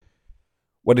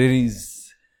What it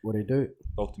is? What do you do?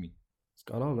 Talk to me. What's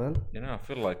going on, man? You know, I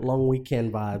feel like Long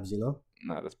weekend vibes, you know?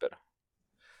 nah, that's better.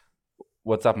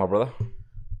 What's up, my brother?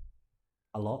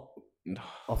 A lot.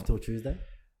 Off till Tuesday.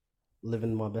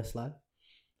 Living my best life.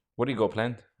 What do you got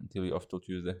planned until you're off till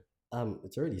Tuesday?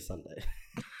 It's already Sunday.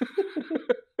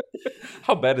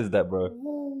 How bad is that, bro?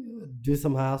 Do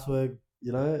some housework,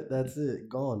 you know, that's it.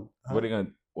 Gone. What are you gonna?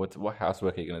 What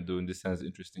housework are you gonna do? And this sounds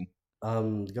interesting.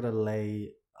 Gonna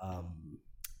lay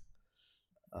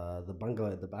the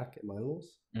bungalow at the back at my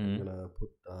in-laws. I'm gonna put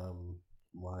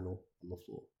vinyl on the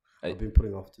floor. I've been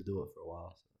putting off to do it for a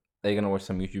while. So. Are you gonna watch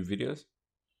some YouTube videos?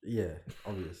 Yeah,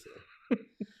 obviously.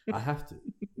 I have to,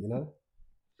 you know?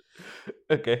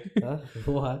 Okay. Huh?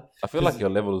 Why? I feel like your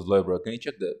level is low, bro. Can you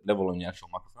check the level on your actual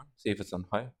microphone? See if it's on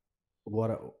high.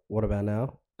 What about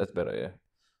now? That's better, yeah.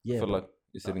 Yeah. I feel like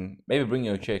you're sitting. Maybe bring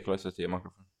your chair closer to your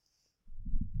microphone.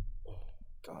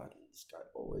 God, this guy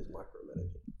always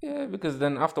micromanaging. Yeah, because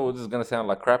then afterwards it's gonna sound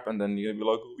like crap, and then you're gonna be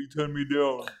like, "Oh, you turned me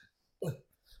down."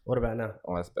 What about now?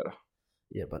 Oh, that's better.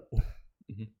 Yeah, but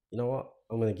you know what?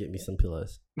 I'm gonna get me some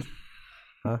pillows.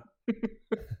 Huh?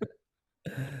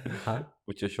 Huh?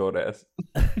 With your short ass.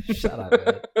 Shut up,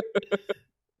 man.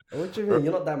 What do you mean?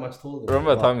 You're not that much taller than me.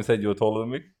 Remember the time you said you were taller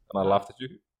than me, and I laughed at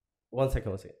you? One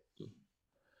second.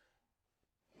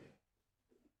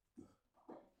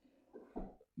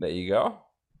 There you go.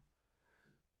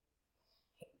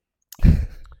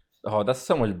 Oh, that's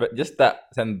so much better. Just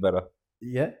that sounds better.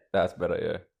 Yeah? That's better,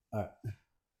 yeah. Alright.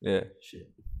 Yeah.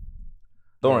 Shit.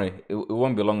 Don't worry, it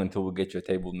won't be long until we get your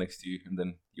table next to you, and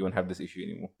then you won't have this issue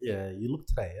anymore. Yeah, you looked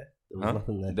today, yeah? There was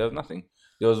nothing there. There was nothing.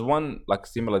 There was one like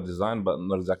similar design, but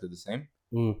not exactly the same.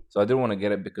 So I didn't want to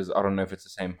get it because I don't know if it's the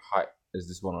same height as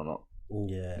this one or not.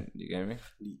 Yeah. You get me?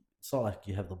 It's not like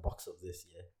you have the box of this,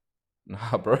 yeah?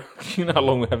 Nah, bro. You know how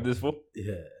long we have this for?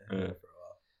 Yeah. Yeah. For a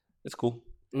while. It's cool.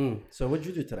 So what did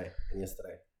you do today and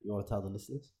yesterday? You want to tell the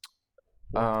listeners?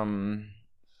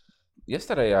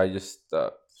 Yesterday I just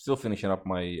still finishing up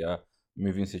my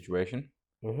moving situation.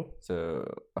 So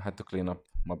I had to clean up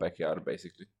my backyard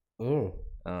basically.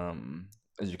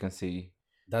 As you can see,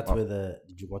 that's where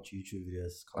did you watch YouTube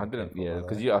videos? I didn't, yeah,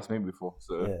 because you asked me before,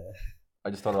 so yeah. I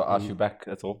just thought I'd ask you back.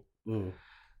 That's all.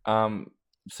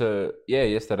 So yeah,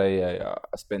 yesterday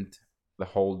I spent the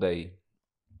whole day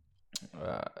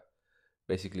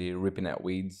basically ripping out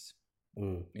weeds.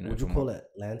 You know, would you call it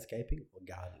landscaping or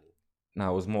gardening? No,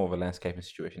 it was more of a landscaping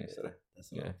situation yesterday.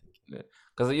 That's what I'm thinking. Yeah,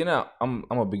 because you know I'm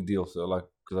a big deal, so like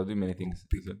because I do many things.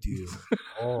 Big deal.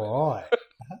 All right.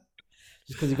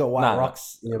 Just because you got white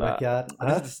rocks in your backyard.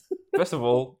 First of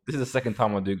all, this is the second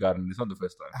time I do gardening. It's not the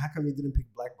first time. How come you didn't pick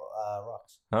black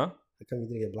rocks? Huh? How come you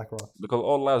didn't get black rocks? Because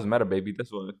all lives matter, baby.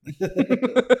 That's why.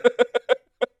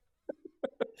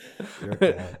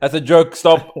 That's a joke.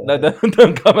 Stop.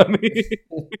 Don't come at me.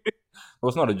 Well,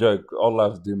 it's not a joke. All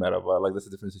lives do matter, but like that's a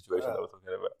different situation that we're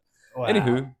talking about. Wow.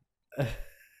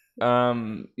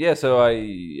 Anywho, yeah. So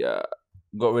I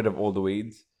got rid of all the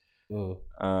weeds.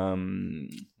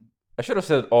 I should have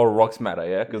said all rocks matter,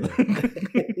 yeah, because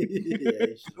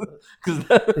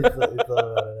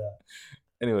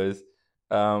anyways,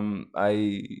 so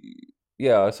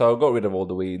I got rid of all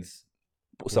the weeds,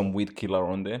 put some weed killer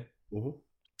on there,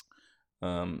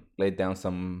 laid down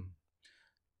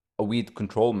a weed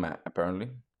control mat apparently,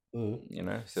 you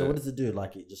know. So what does it do?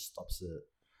 Like it just stops it?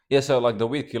 Yeah, so like the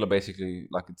weed killer basically,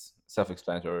 like it's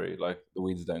self-explanatory. Like the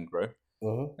weeds don't grow,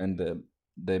 and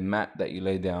the mat that you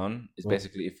lay down is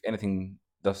basically if anything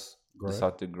does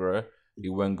decide to grow, it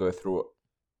won't go through it.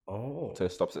 So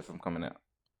it stops it from coming out.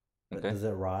 Okay. Does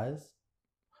it rise?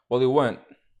 Well, it won't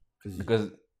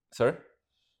because sorry,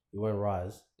 it won't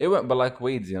rise. It won't, but like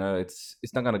weeds, you know, it's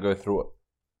not gonna go through it.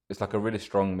 It's like a really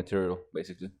strong material,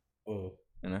 basically. You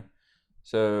know,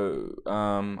 so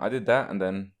I did that, and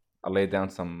then I laid down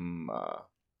some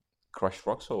crushed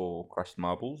rocks or crushed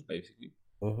marbles, basically.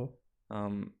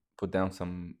 Put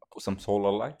some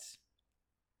solar lights.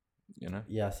 You know.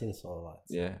 Yeah, I've seen solar lights.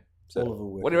 Yeah. So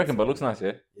what do you reckon? But it looks nice,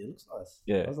 yeah. Yeah, it looks nice.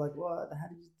 Yeah. I was like, what? How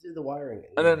did you do the wiring?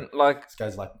 And then like this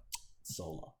guy's like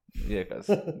solar. Yeah, guys.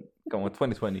 Come on,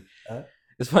 2020.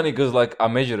 It's funny because like I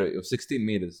measured it. It was 16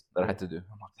 meters that I had to do.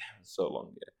 I'm like, damn, it's so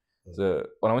long. Yeah. So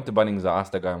when I went to Bunnings, I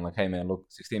asked the guy, I'm like, hey man, look,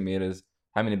 16 meters.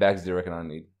 How many bags do you reckon I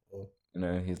need? You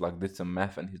know, he's like, did some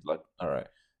math, and he's like, all right,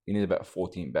 you need about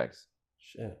 14 bags.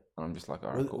 Shit. And I'm just like,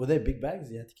 all right, cool. Were they big bags?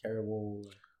 You had to carry them all?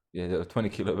 Yeah, they were 20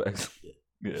 kilo bags.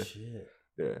 Yeah. Shit.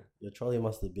 Yeah. Your trolley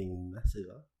must have been massive,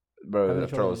 huh? Bro, the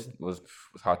trolley was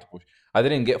hard to push. I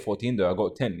didn't get 14 though. I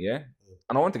got 10, yeah?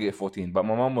 And I wanted to get 14, but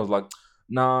my mom was like,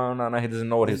 no, he doesn't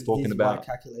know what he's talking about.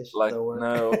 Calculation, like,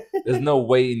 no, there's no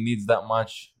way he needs that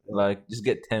much. Like, just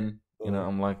get 10. You know,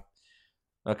 I'm like,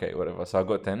 okay, whatever. So I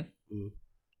got 10.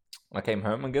 I came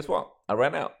home and guess what? I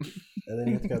ran out. And then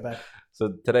you had to go back.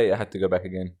 So today I had to go back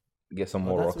again, get some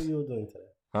more rocks. That's what you were doing today.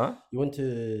 Huh? You went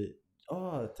to...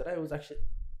 Oh, today was actually...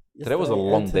 Today was a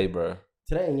long day, bro.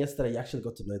 Today and yesterday, you actually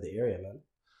got to know the area, man.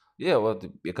 Yeah, well,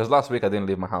 because last week I didn't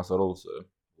leave my house at all, so...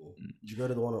 Did you go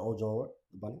to the one on Old John Road?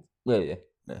 The bunny?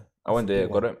 Yeah. I went there,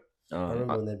 got it. I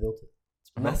remember when they built it.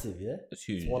 It's massive, yeah? It's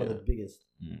huge. It's one of the biggest.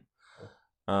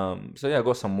 So yeah, I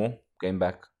got some more. Came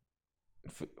back,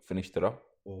 finished it up.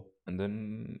 And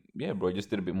then, yeah, bro,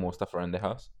 just did a bit more stuff around the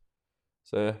house.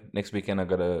 So next weekend I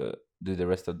gotta do the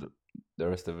rest of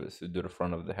it. So do the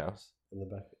front of the house. And the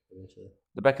back eventually.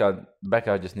 The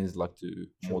backyard just needs like to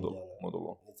model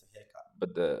on. Needs a haircut.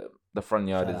 But the front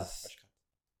yard is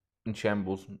in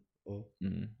shambles.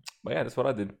 But yeah, that's what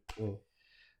I did.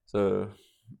 So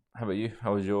how about you?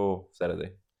 How was your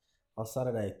Saturday? On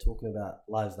Saturday, talking about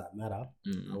lives that matter,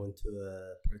 I went to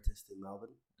a protest in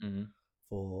Melbourne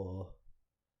for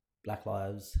Black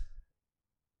lives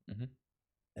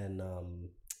and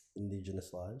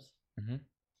Indigenous lives,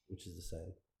 which is the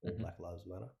same. All Black lives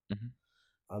matter.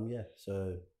 Yeah.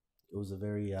 So it was a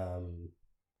very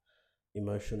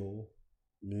emotional,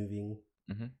 moving,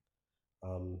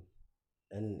 and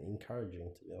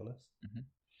encouraging, to be honest.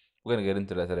 We're gonna get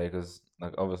into that today because,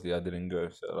 like, obviously I didn't go,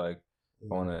 so like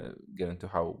I want to get into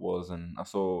how it was, and I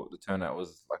saw the turnout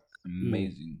was like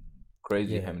amazing,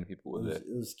 crazy how many people were there.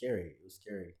 It was scary. It was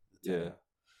scary. Yeah.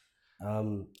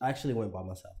 I actually went by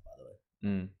myself, by the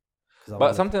way.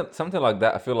 But something like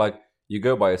that, I feel like you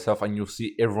go by yourself and you'll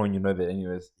see everyone you know there,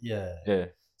 anyways. Yeah.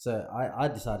 So I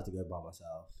decided to go by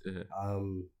myself.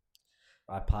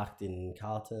 I parked in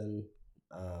Carlton.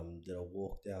 Did a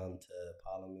walk down to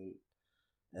Parliament,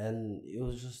 and it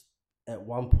was just at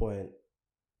one point,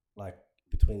 like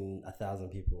between 1,000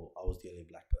 people, I was the only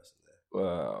Black person there.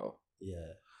 Wow.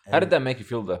 Yeah. How did that make you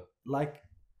feel though? Like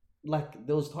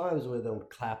there was times where they would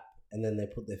clap and then they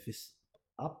put their fists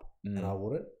up and I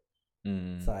wouldn't.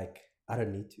 It's like, I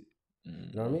don't need to.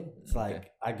 You know what I mean? It's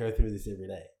like, I go through this every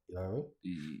day. You know what I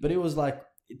mean? But it was like,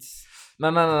 it's... No.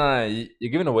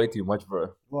 You're giving away too much, bro.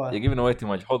 Why? You're giving away too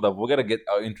much. Hold up. We're going to get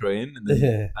our intro in and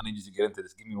then I need you to get into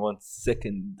this. Give me 1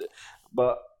 second.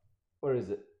 But where is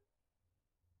it?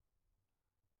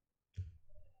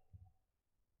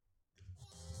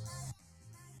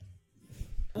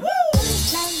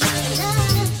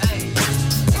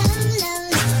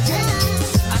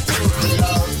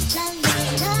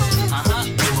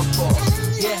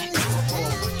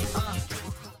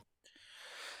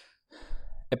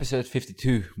 Episode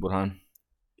 52, Burhan.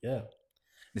 Yeah.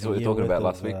 This is what we were talking about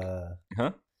last week.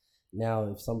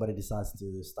 Now, if somebody decides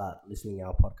to start listening to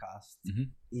our podcast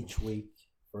each week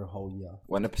for a whole year.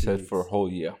 1 episode for a whole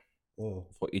year.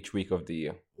 For each week of the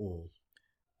year.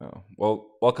 Oh,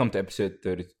 well, welcome to episode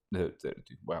 32.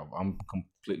 Wow, I'm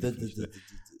completely confused.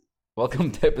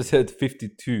 Welcome to episode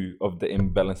 52 of the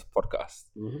Imbalance Podcast.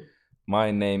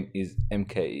 My name is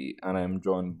MK and I'm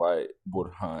joined by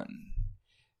Burhan,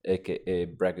 aka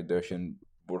Braggadocian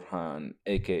Burhan,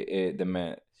 aka the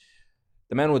man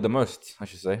with the most, I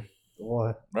should say.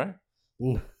 What? Right?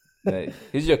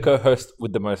 He's your co-host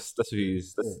with the most. That's who he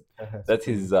is. That's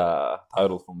his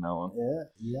title from now on.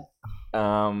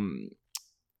 Yeah.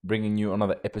 Bringing you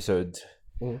another episode.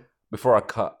 Before I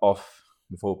cut off,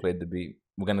 before we played the beat,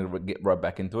 we're gonna get right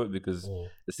back into it because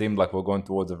it seemed like we're going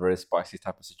towards a very spicy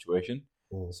type of situation.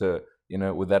 So,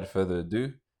 without further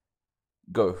ado,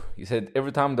 go. You said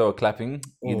every time they were clapping,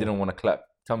 you didn't want to clap.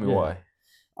 Tell me why.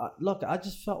 Look, I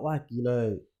just felt like,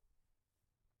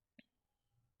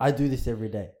 I do this every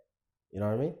day. You know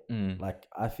what I mean? Like,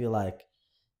 I feel like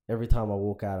every time I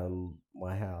walk out of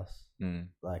my house,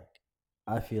 like,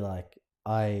 I feel like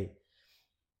I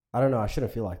don't know, I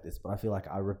shouldn't feel like this, but I feel like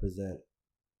I represent,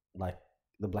 like,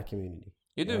 the Black community.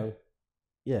 You do? Know?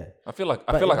 Yeah. I feel like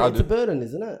I do. It's a burden,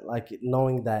 isn't it? Like,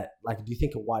 knowing that, like, do you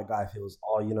think a white guy feels,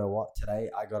 oh, you know what, today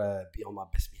I gotta be on my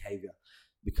best behavior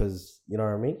because, you know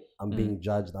what I mean? I'm being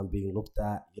judged, I'm being looked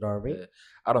at, you know what I mean? Yeah.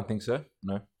 I don't think so,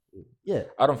 no. Yeah.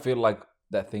 I don't feel like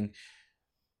that thing.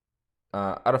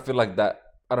 I don't feel like that.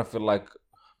 I don't feel like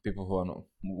people who are not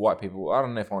white people, I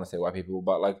don't know if I want to say white people,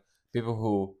 but like people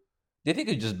who, do you think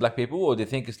it's just Black people or do you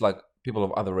think it's like people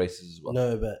of other races as well?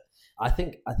 No, but I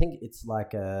think it's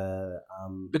like a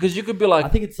because you could be like, I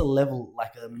think it's a level,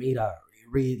 like a meter.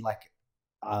 Read like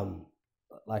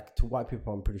to white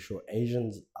people, I'm pretty sure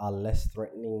Asians are less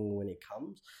threatening when it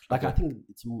comes. Like, I think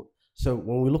it's more, so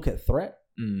when we look at threat,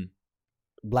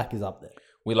 black is up there.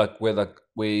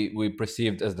 We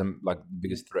perceived as the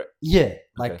biggest threat. Yeah,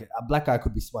 like a black guy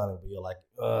could be smiling, but you're like,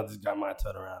 oh, this guy might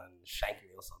turn around and shank me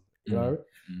or something. You know what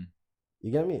I mean?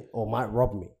 You get me? Or might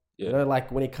rob me. Yeah. You know,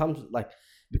 like when it comes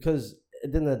because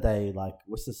at the end of the day, like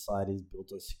Western society is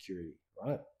built on security,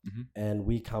 right? And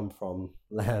we come from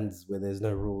lands where there's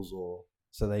no rules, or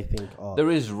so they think. Oh,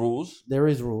 there is rules. There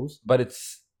is rules, but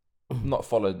it's not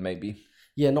followed. Maybe.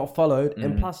 Yeah, not followed,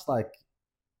 and plus, like,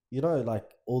 you know, like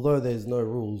although there's no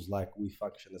rules, like we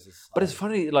function as a society. But it's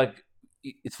funny, like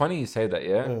it's funny you say that,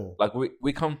 yeah. Like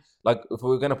we come, like if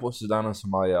we're gonna put Sudan and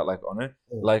Somalia like on it,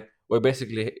 like we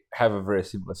basically have a very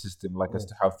similar system, like as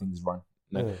to how things run.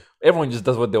 You know? Everyone just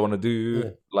does what they want to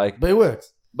do, like. But it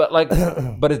works. But like,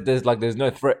 there's no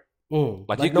threat.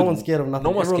 Like no one's scared of nothing.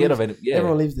 No one's scared of it. Yeah.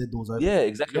 Everyone leaves their doors open. Yeah,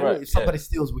 exactly right. If somebody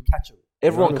steals, we catch them.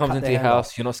 Everyone comes into your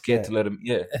house. You're not scared to let them.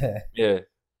 Yeah, yeah.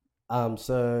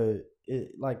 So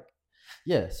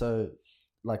so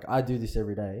like I do this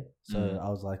every day. So I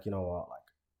was like, you know what, like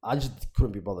I just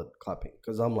couldn't be bothered clapping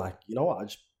because I'm like, you know what, I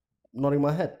just nodding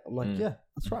my head. I'm like, yeah,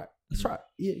 that's right, that's right.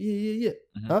 Yeah.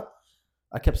 Huh?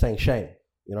 I kept saying shame.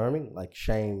 You know what I mean? Like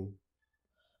shame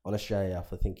on Australia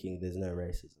for thinking there's no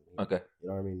racism. Okay. You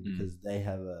know what I mean? Because they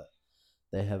have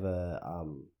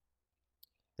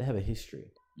a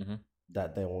history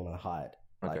that they want to hide.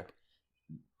 Okay.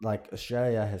 Like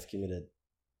Australia has committed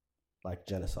like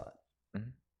genocide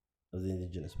of the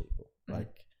indigenous people.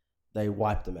 Like they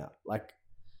wiped them out. Like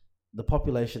the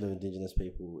population of indigenous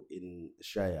people in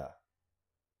Australia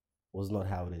was not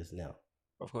how it is now.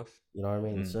 Of course. You know what I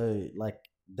mean? So like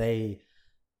they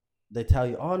tell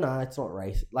you, oh no, it's not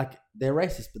racist. Like they're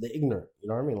racist, but they're ignorant. You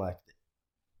know what I mean? Like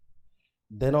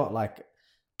they're not like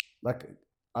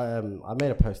I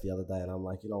made a post the other day, and I'm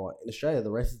like, you know what? In Australia, the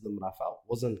racism that I felt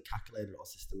wasn't calculated or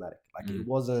systematic. Like it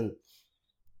wasn't.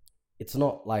 It's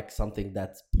not like something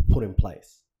that's put in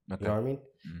place. Okay. You know what I mean?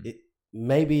 It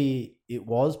maybe it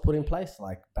was put in place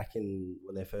like back in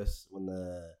when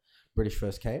the British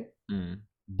first came,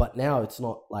 but now it's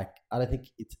not. Like I don't think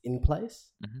it's in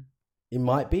place. It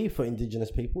might be for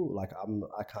indigenous people. Like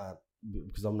I can't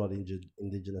because I'm not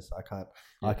indigenous. I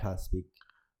can't speak.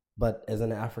 But as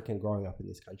an African growing up in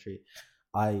this country,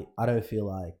 I don't feel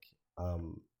like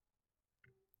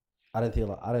I don't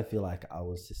feel like I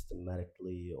was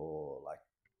systematically or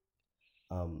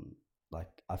like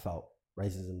I felt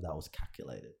racism that was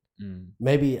calculated.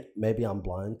 Maybe I'm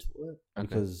blind to it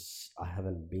because I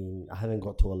haven't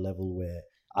got to a level where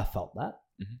I felt that.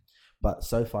 But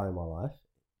so far in my life,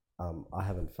 I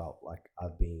haven't felt like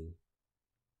I've been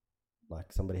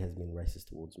like somebody has been racist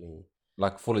towards me.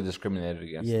 Like fully discriminated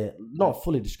against. Yeah, not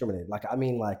fully discriminated. Like I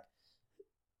mean,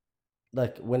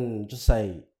 like when just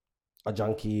say a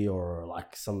junkie or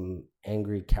like some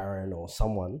angry Karen or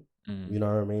someone, you know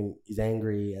what I mean, is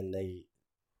angry and they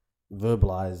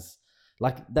verbalize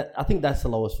like that. I think that's the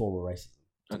lowest form of racism.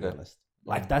 To be honest,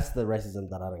 like that's the racism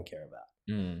that I don't care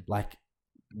about. Like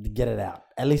get it out.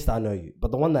 At least I know you.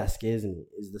 But the one that scares me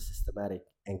is the systematic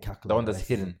and calculated. The one that's racism.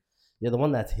 hidden. Yeah, the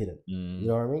one that's hidden. You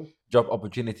know what I mean? Job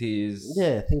opportunities.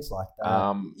 Yeah, things like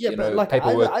that. Yeah, but like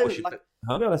paperwork.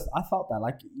 To be honest, I felt that.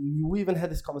 Like we even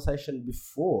had this conversation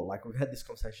before. Like we've had this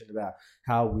conversation about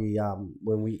how we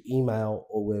when we email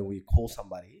or when we call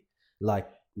somebody, like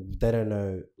they don't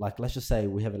know. Like let's just say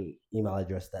we have an email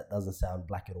address that doesn't sound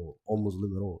black at all or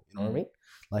Muslim at all. You know what I mean?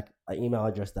 Like an email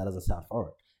address that doesn't sound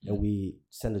foreign, and we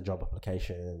send a job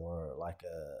application or like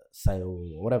a sale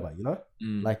or whatever. You know,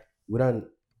 like we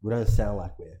don't sound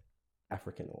like we're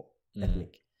African or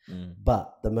ethnic.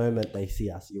 But the moment they see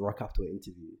us, you rock up to an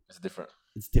interview.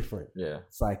 It's different. Yeah.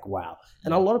 It's like, wow.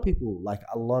 And a lot of people, like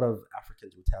a lot of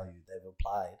Africans will tell you they've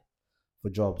applied for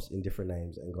jobs in different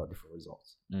names and got different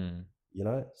results. You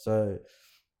know? So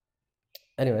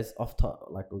anyways,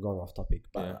 like we're going off topic.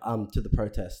 But to the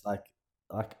protest, like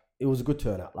it was a good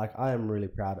turnout. Like I am really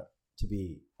proud to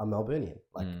be a Melburnian.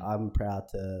 Like I'm proud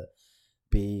to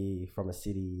be from a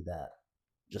city that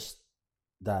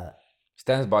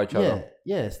stands by each other.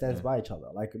 Yeah, stands by each other.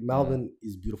 Like Melbourne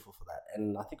is beautiful for that,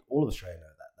 and I think all of Australia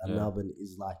know that Melbourne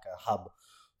is like a hub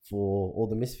for all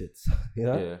the misfits. You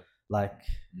know, like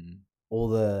all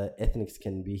the ethnics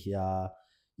can be here.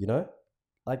 You know,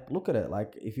 like look at it.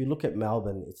 Like if you look at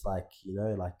Melbourne, it's like you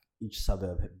know, like each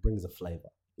suburb brings a flavor.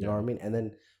 You know what I mean? And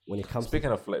then when it comes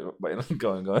speaking of flavor, but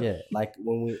going on. Yeah, like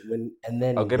when and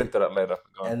then I'll get into that later.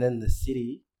 And then the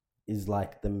city is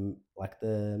like the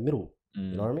middle.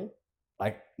 You know what I mean?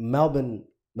 Like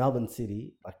Melbourne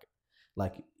City,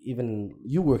 like even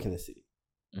you work in the city.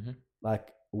 Like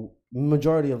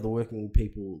majority of the working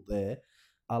people there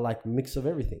are like mix of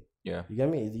everything. Yeah, you get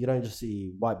me? You don't just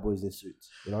see white boys in suits.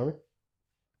 You know what I mean?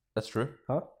 That's true.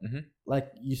 Huh?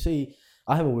 Like you see,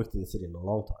 I haven't worked in the city in a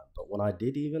long time, but when I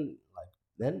did, even like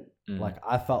then, like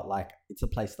I felt like it's a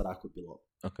place that I could belong.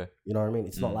 Okay. You know what I mean?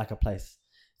 It's not like a place.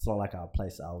 It's not like a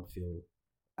place I would feel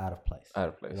out of place. Out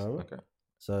of place. You know what I mean? Okay.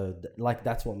 So like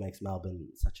that's what makes Melbourne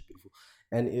such a beautiful.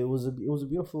 And it was a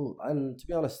beautiful. And to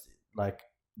be honest, like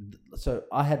so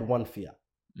I had one fear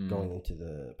going into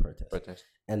the protest,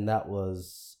 and that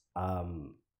was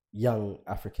young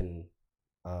African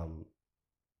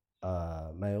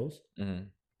males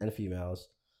and females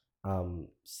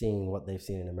seeing what they've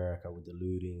seen in America with the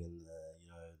looting and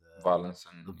the violence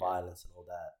and all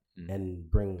that,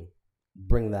 and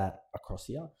bring that across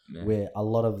here, where a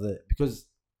lot of because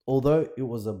although it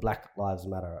was a Black Lives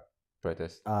Matter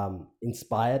protest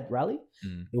inspired rally,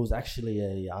 it was actually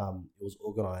it was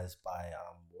organized by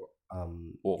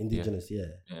indigenous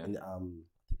and I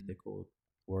think they're called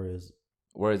warriors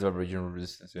of Aboriginal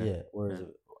resistance. Warriors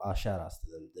shout outs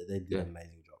to them. They did an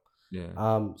amazing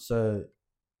job. So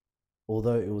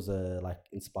although it was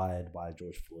inspired by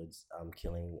George Floyd's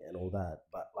killing and all that,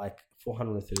 but like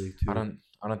 432.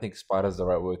 I don't think spider is the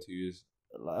right word to use.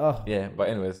 Like, but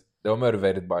anyways, they were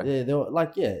motivated by. They were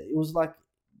like it was like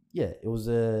it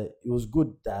was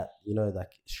good that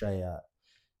like Australia.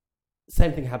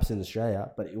 Same thing happens in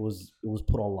Australia, but it was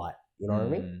put on light. You know what I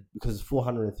mean? Because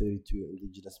 432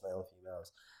 Indigenous male and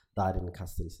females died in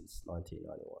custody since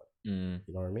 1991.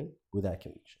 You know what I mean? Without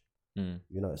conviction.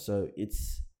 You know, so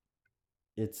it's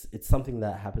something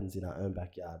that happens in our own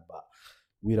backyard, but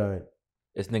we don't.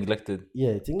 It's neglected.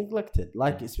 Yeah, it's neglected.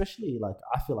 Like especially like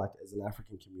I feel like as an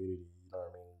African community, you know what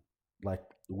I mean? Like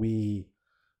we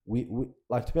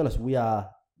like, to be honest, we are,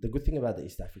 the good thing about the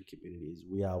East African community is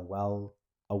we are well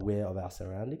aware of our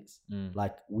surroundings.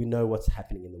 Like we know what's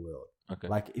happening in the world. Okay.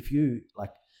 Like if you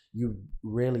you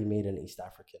rarely meet an East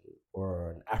African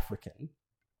or an African,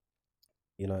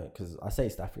 you know, because I say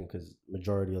East African because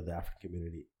majority of the African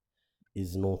community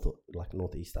is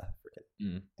northeast African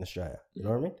in Australia. You know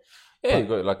what I mean? Yeah, you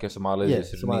got like your Somalis, your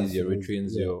Sudanese, your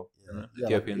Eritreans, your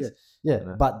Ethiopians.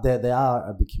 But there are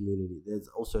a big community. There's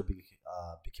also a big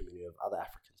community of other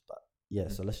Africans.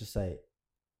 But so let's just say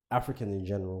Africans in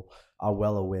general are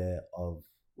well aware of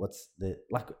what's the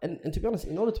like. And to be honest,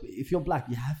 in order to be, if you're black,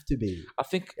 you have to be. I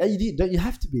think. You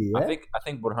have to be. Yeah? I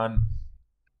think Burhan,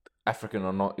 African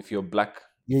or not, if you're black,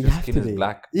 you have skin to is be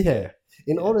black. Yeah.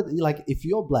 In order, like, if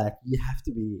you're black, you have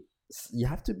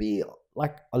to be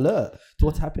like alert to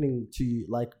what's happening to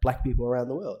like black people around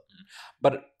the world.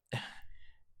 But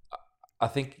I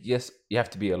think yes, you have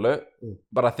to be alert.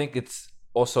 But I think it's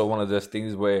also one of those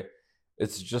things where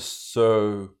it's just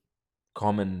so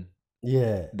common.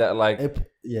 Yeah. That like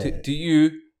to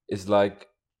you is like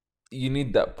you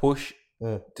need that push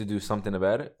to do something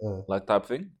about it, like type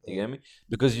thing. You get me?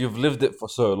 Because you've lived it for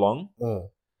so long.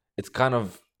 It's kind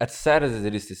of, as sad as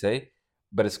it is to say,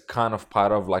 but it's kind of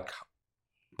part of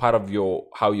your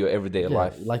how your everyday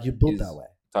life, like you built that way,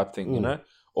 type thing, you know,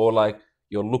 or like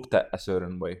you're looked at a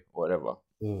certain way, or whatever.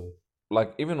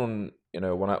 Like even when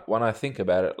when I think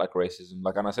about it, like racism,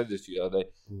 like, and I said this to you the other day,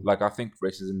 like I think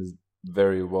racism is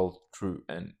very well true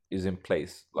and is in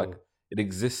place, like it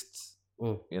exists,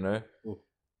 you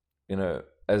know,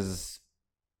 as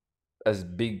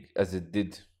big as it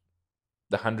did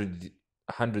the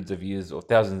hundreds of years or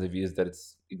thousands of years that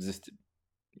it's existed.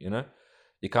 You know,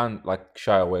 you can't like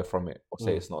shy away from it or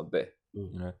say it's not there.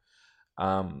 You know,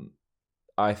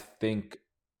 I think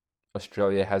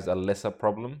Australia has a lesser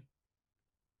problem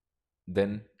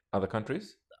than other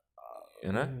countries.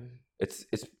 You know, it's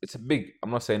a big.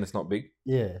 I'm not saying it's not big.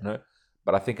 Yeah. You know,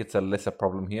 but I think it's a lesser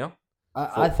problem here.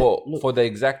 For the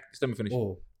exact. Let me finish.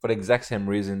 For the exact same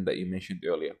reason that you mentioned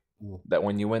earlier. That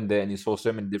when you went there and you saw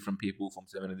so many different people from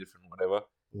so many different whatever,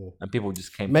 and people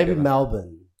just came. Maybe together.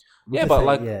 Melbourne. Yeah, but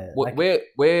like,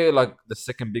 we're like the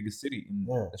second biggest city in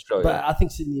Australia. But I think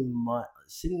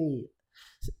Sydney.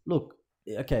 Look,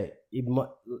 okay,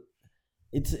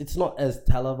 it's not as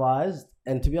televised,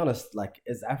 and to be honest, like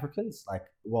as Africans, like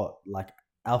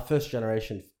our first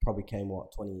generation probably came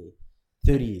 20,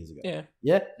 30 years ago.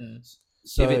 Yeah.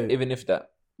 So even if that.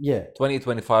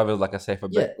 2025 is like a safer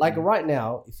bet. Yeah, like right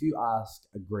now, if you ask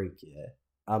a Greek,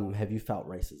 have you felt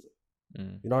racism?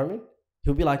 You know what I mean?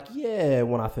 He'll be like, yeah,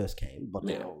 when I first came, but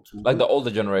now like the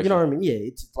older generation. You know what I mean? Yeah,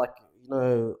 it's like,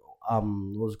 what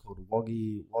was it called?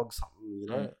 Wog something, you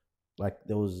know? Like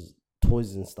there was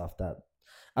toys and stuff that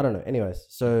I don't know. Anyways,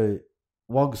 so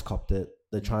Wogs copped it,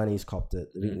 the Chinese copped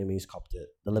it, the Vietnamese copped it,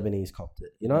 the Lebanese copped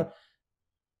it, you know?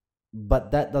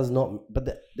 But that does not. But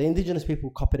the indigenous people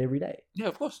cop it every day. Yeah,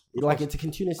 of course. Like it's a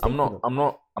continuous thing. I'm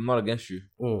not against you.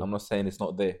 I'm not saying it's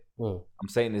not there. I'm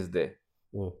saying it's there.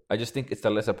 I just think it's a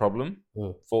lesser problem.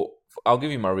 Mm. For I'll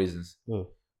give you my reasons. Mm.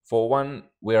 For one,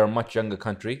 we are a much younger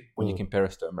country when you Mm. compare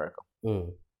us to America,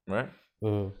 Mm. right?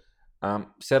 Mm.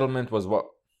 Settlement was what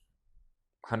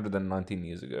 119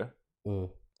 years ago.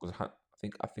 Was I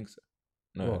think so.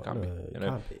 No, Well, it can't be. it You know,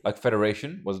 can't be. like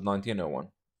federation was 1901.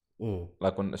 Mm.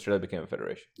 Like when Australia became a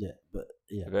federation. Yeah, but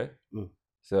yeah. Okay. Mm.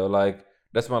 So like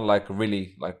that's one like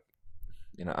really like,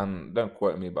 you know, and don't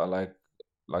quote me, but like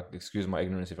excuse my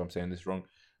ignorance if I'm saying this wrong,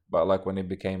 but like when it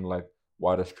became like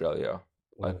white Australia,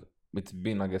 like it's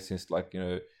been I guess since like, you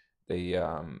know,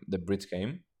 the Brits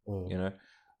came, you know,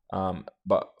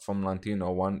 but from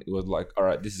 1901 it was like, all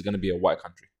right, this is gonna be a white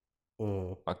country,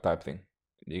 like type thing.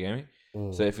 You get me?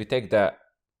 So if you take that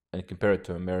and compare it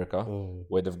to America,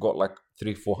 where they've got like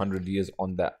 300-400 years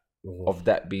on that, of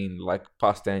that being like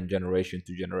passed down generation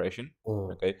to generation.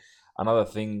 Okay. Another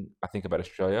thing I think about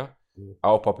Australia,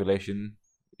 our population,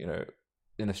 you know,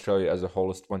 in Australia as a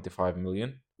whole is 25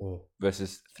 million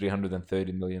versus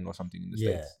 330 million or something in the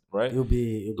States, right? It'll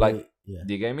be like, yeah.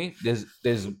 do you get me?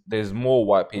 There's more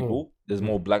white people, there's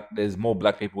more black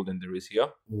people than there is here.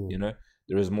 You know,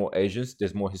 there is more Asians,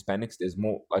 there's more Hispanics, there's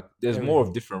more more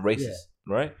of different races,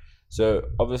 right? So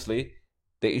obviously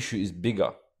the issue is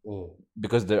bigger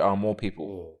because there are more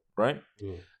people, right?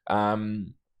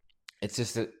 It's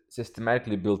just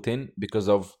systematically built in because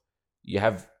of you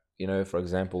have, you know, for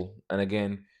example, and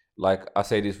again, like I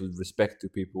say this with respect to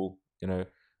people, you know,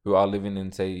 who are living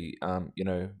in say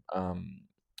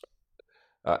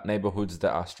neighborhoods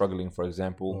that are struggling, for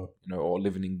example, you know, or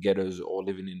living in ghettos, or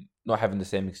living in not having the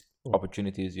same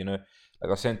opportunities, you know. Like I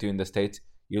was saying to you, in the States,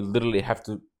 you literally have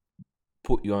to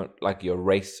put your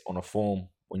race on a form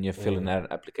when you're filling out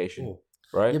an application,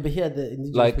 right? Yeah, but here the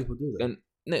indigenous people do that.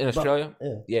 In Australia,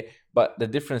 but the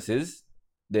difference is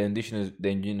the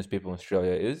indigenous people in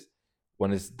Australia is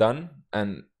when it's done,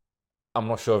 and I'm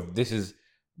not sure if this is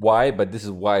why, but this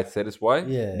is why it said it's why,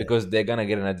 because they're gonna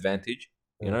get an advantage,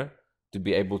 you know, to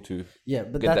be able to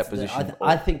but get that position.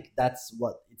 I think that's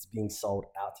what it's being sold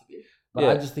out to be. But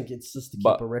I just think it's just to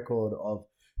keep a record of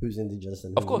who's indigenous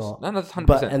and who's not. No, that's 100%.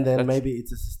 But and then maybe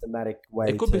it's a systematic way.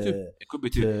 It could be too. It could be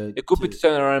too. It could be to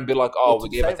turn around and be like, oh, we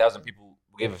gave 1,000 people,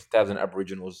 we gave 1,000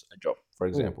 Aboriginals a job, for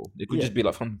example. It could just be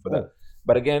like something for that.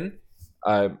 But again,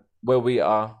 where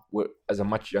we're as a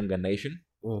much younger nation,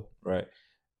 right?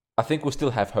 I think we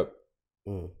still have hope.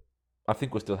 I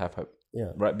think we still have hope.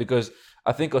 Yeah. Right, because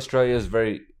I think Australia is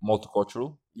very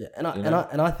multicultural. Yeah, and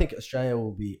I think Australia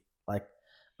will be like,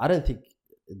 I think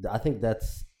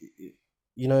that's,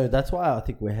 you know, that's why I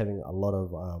think we're having a lot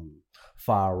of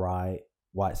far right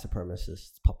white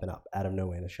supremacists popping up out of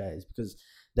nowhere in Australia, is because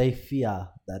they fear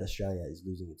that Australia is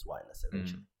losing its whiteness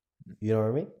eventually. You know what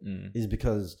I mean? Is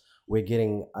because we're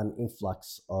getting an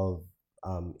influx of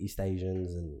East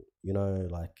Asians, and you know,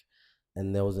 like,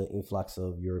 and there was an influx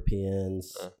of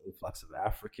Europeans, influx of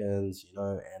Africans, you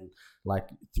know, and like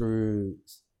through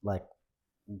like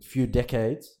few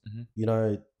decades, you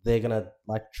know, they're gonna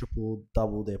like triple,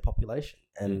 double their population,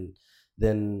 and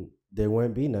then there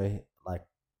won't be no like,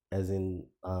 as in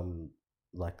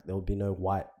like there will be no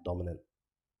white dominant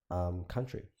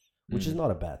country, which is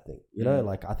not a bad thing, you know.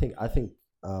 Like I think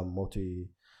multi,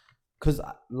 because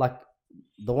like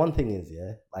the one thing is,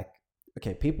 like,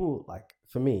 okay, people, like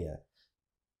for me,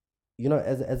 you know,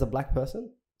 as a black person,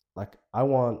 like I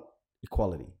want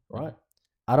equality, right?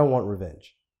 I don't want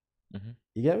revenge.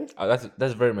 You get me?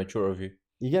 That's very mature of you.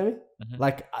 You get me?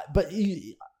 Like, but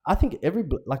I think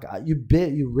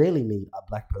you rarely meet a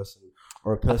black person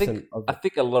or a person. I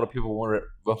think a lot of people want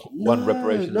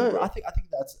reparations. No, I think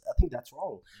that's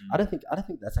wrong. I don't think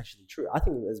that's actually true. I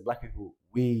think as black people,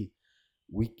 we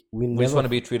just want to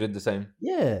be treated the same.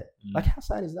 Yeah, like how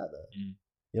sad is that though?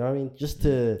 You know what I mean? Just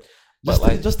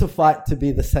to fight to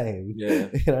be the same. Yeah,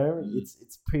 you know,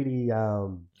 it's pretty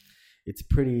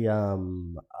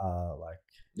like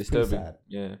disturbing. Sad.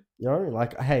 Yeah, you know what I mean?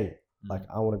 Like, hey, like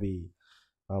I want to be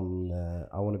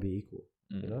equal.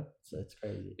 You know, so it's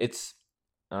crazy. It's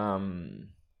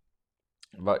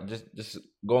but just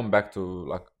going back to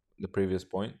like the previous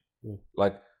point,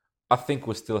 like I think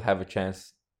we still have a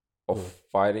chance of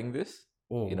fighting this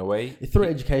in a way through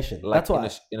education. Like that's why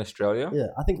in Australia. Yeah,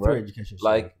 I think through education.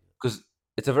 Like, because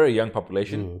it's a very young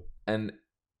population, and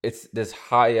there's a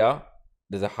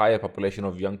higher population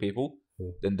of young people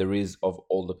than there is of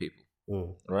older people,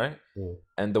 right?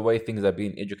 And the way things are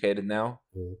being educated now,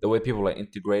 the way people are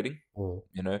integrating,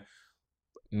 you know,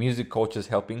 music culture is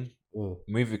helping,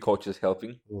 movie culture is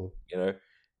helping, you know,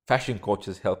 fashion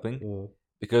culture is helping,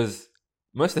 because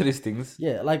most of these things,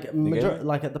 like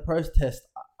like at the protest,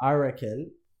 I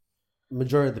reckon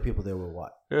majority of the people there were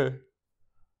white.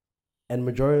 and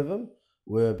majority of them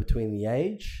were between the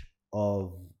age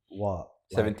of what?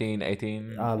 17,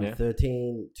 18,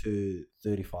 13 to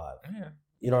 35. Yeah.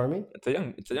 You know what I mean? It's a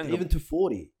young even to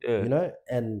 40. Yeah. You know,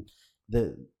 and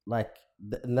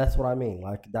and that's what I mean.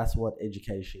 Like that's what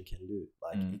education can do.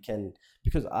 Like it can,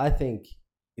 because I think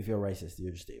if you're racist,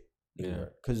 you're just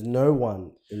ignorant. Because no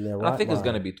one in their right I think mind, it's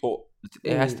going to be taught.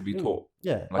 It has to be taught.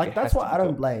 Yeah, like that's why I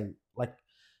don't blame. Like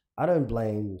I don't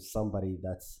blame somebody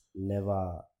that's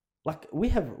never like we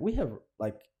have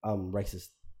like racist.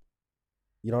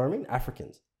 You know what I mean?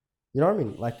 Africans. You know what I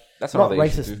mean? Like that's not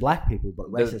racist black people, but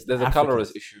racist. There's a Africans.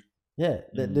 colorist issue. Yeah,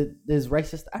 there's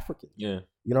racist Africans. Yeah,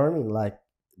 you know what I mean? Like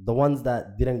the ones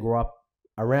that didn't grow up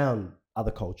around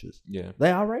other cultures. Yeah, they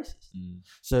are racist.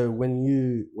 So when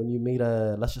you meet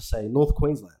let's just say North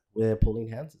Queensland, where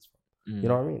Pauline Hanson is from, you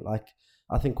know what I mean? Like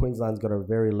I think Queensland's got a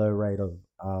very low rate of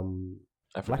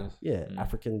Africans.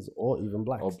 Africans or even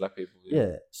blacks. Or black people.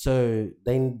 Yeah. So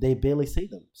they barely see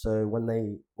them. So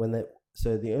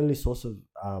so the only source of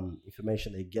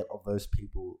information they get of those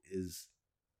people is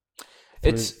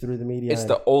through the media. It's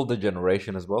the older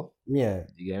generation as well. Yeah.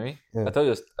 You get me? Yeah. I tell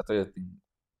you a thing.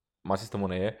 My sister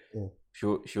Mona,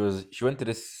 she went to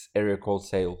this area called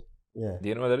Sale. Yeah. Do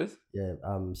you know where that is? Yeah.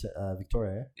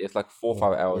 Victoria. Yeah? It's like 4 or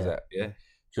 5 hours out. Yeah.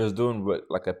 She was doing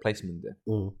like a placement there.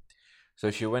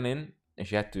 So she went in and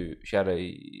she had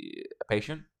a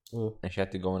patient and she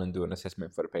had to go in and do an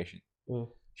assessment for the patient.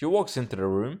 She walks into the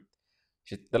room.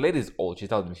 The lady's old. She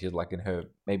tells me she's like in her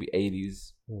maybe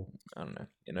 80s. I don't know.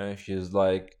 You know, she's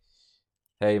like,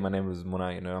 "Hey, my name is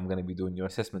Mona. You know, I'm gonna be doing your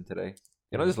assessment today."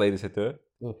 You know, this lady said to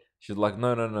her, she's like,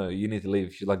 "No, you need to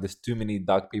leave." She's like, "There's too many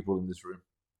dark people in this room."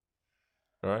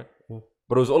 Right?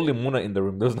 But it was only Mona in the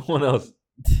room. There was no one else.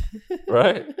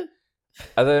 Right?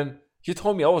 And then she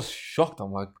told me, I was shocked.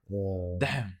 I'm like,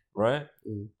 damn, right?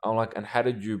 I'm like, and how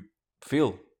did you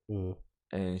feel?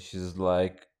 And she's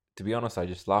like, to be honest, I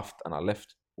just laughed and I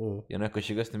left. You know, because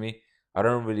she goes to me, I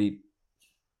don't really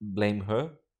blame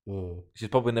her. She's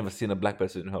probably never seen a black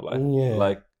person in her life. Yeah.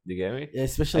 Like, you get me? Yeah,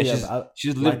 especially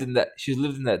she's lived in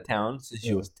that town since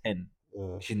she was 10.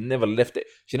 She never left it.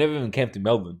 She never even came to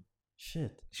Melbourne.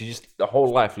 Shit. She just the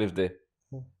whole life lived there.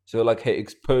 So like her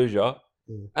exposure,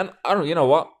 and I don't. You know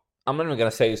what? I'm not even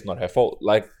gonna say it's not her fault.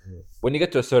 Like when you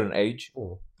get to a certain age,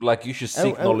 like you should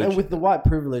seek knowledge. And with the white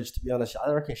privilege, to be honest,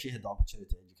 I reckon she had the opportunity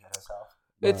to educate herself.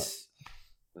 It's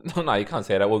no, you can't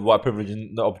say that with white privilege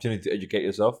and the opportunity to educate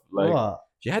yourself. Like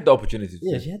she had the opportunity.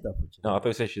 She had the opportunity. No, I thought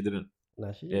you said she didn't.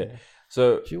 No, she didn't.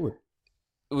 So she would.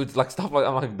 It was like stuff like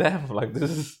I'm like, damn, like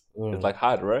this is it's like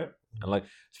hard, right? And like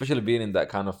especially being in that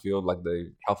kind of field, like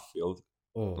the health field,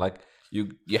 like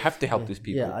you have to help these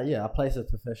people. Yeah, a place of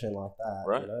profession like that,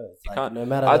 right? You know, it's you like, can't. No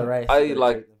matter the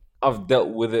race, I've dealt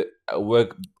with it at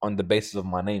work on the basis of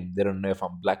my name. They don't know if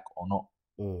I'm black or not.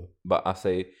 But I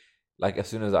say, like, as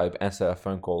soon as I answer a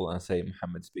phone call and say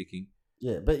Muhammad speaking.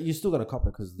 Yeah, but you still gotta cop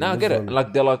it because now I get it.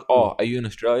 Like they're like, oh, are you in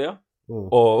Australia?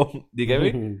 Or do you get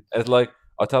me? It's like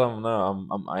I tell them, no,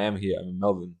 I am here. I'm in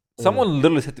Melbourne. Someone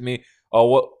literally said to me,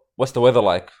 oh, what's the weather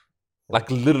like?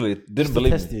 Like literally didn't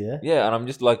believe me. Yeah, and I'm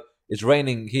just like, it's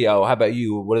raining here. Oh, how about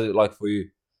you? What is it like for you?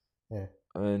 Yeah.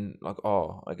 And like,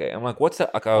 oh, okay. I'm like, what's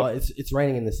that? Like, it's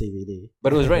raining in the CBD.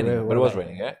 But it was raining. But it was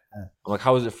raining. Yeah. I'm like,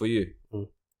 how is it for you?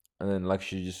 And then like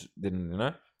she just didn't, you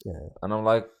know. Yeah. And I'm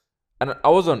like, and I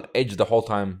was on edge the whole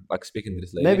time, like speaking to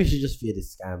this lady. Maybe she just feared the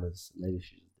scammers. Maybe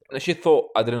she thought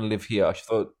I didn't live here. She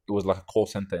thought it was like a call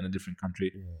center in a different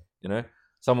country. Yeah. You know.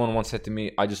 Someone once said to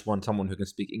me, I just want someone who can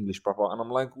speak English proper. And I'm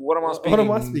like, what am I speaking? What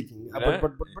am I speaking? You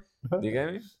know? Do you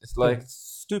get me? It's like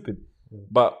stupid.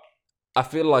 But I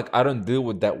feel like I don't deal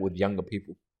with that with younger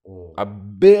people. I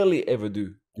barely ever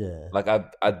do. Yeah. Like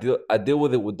I deal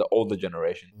with it with the older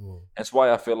generation. That's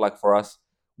why I feel like for us,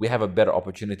 we have a better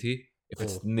opportunity if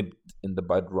it's nipped in the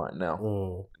bud right now.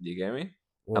 Do you get me?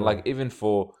 And like even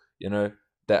for, you know,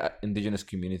 the indigenous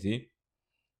community,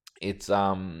 it's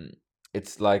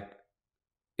like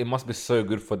it must be so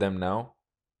good for them now,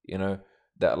 you know,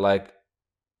 that like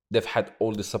they've had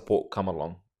all the support come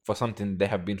along for something they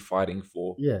have been fighting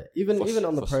for. Yeah, even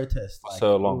on the protest, like,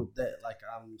 so long.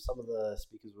 Some of the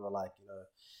speakers were like, you know,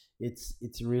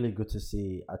 it's really good to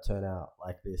see a turnout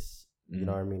like this. You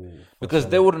know what I mean? Because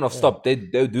they wouldn't have stopped. They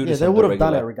do this. Yeah, they would have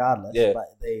done it regardless. Yeah, but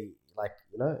they like,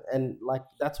 you know, and like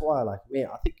that's why like me,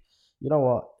 I think, you know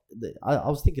what, I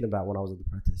was thinking about when I was at the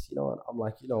protest. You know what, I'm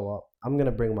like, you know what, I'm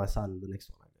gonna bring my son the next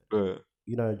one.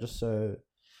 You know, just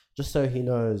so he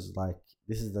knows, like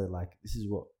this is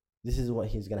what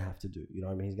he's gonna have to do. You know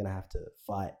what I mean? He's gonna have to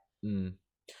fight. And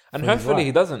hopefully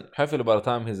he doesn't. Hopefully by the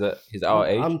time he's our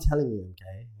age. I'm telling you,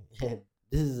 okay.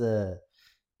 This is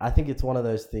I think it's one of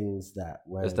those things that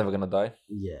when it's never gonna die.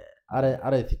 Yeah, I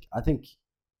don't think. I think,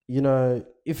 you know,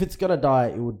 if it's gonna die,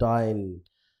 it would die in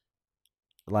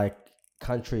like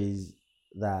countries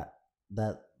that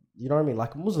you know what I mean,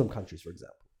 like Muslim countries, for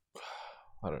example.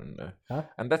 I don't know. Huh?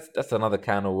 And that's another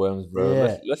can of worms, bro.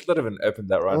 Yeah. Let's not even open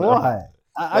that right now. Why?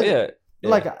 But yeah.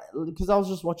 Like, because I was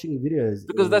just watching videos.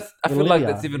 Because I feel like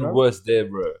that's even worse there,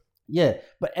 bro. Yeah,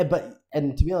 but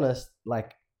and to be honest,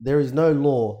 like there is no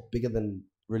law bigger than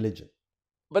religion.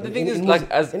 But the thing is, like,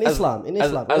 in Islam,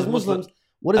 as Muslims,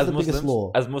 what is the biggest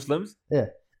law? As Muslims, yeah,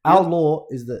 our law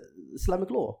is the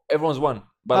Islamic law. Everyone's one,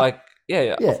 but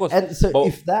yeah, of course. And so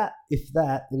if that,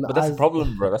 in the but that's a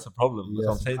problem, bro. That's a problem. That's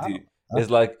what I'm saying to you. It's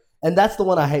like, and that's the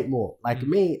one I hate more. Like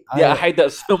me, I hate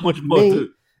that so much more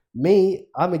too. Me,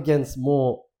 I'm against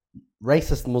more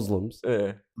racist Muslims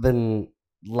than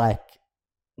like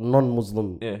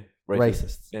non-Muslim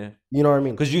racists. Yeah, you know what I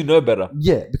mean? Because you know better.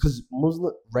 Yeah, because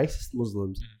racist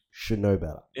Muslims should know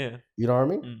better. Yeah, you know what I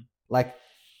mean? Like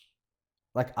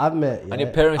I've met and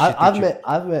your parents. I've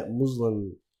met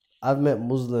Muslim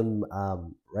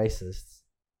racists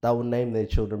that will name their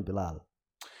children Bilal.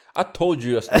 I told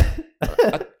you.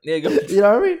 You know what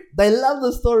I mean? They love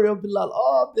the story of Bilal.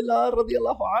 Oh, Bilal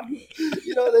radiallahu anhu.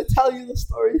 You know, they tell you the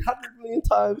story 100 million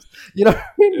times. You know what I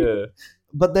mean? Yeah.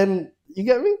 But then, you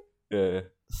get me? Yeah.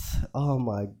 Oh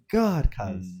my God,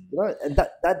 cuz. You know, and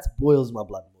that boils my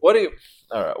blood. What do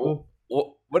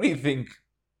you think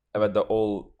about the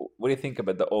all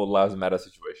lives matter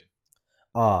situation?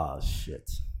 Oh shit.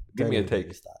 Give me a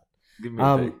take. Give me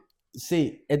a take.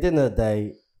 See, at the end of the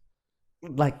day,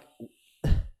 like,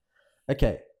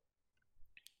 okay.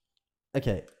 At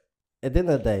the end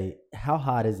of the day, how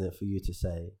hard is it for you to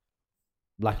say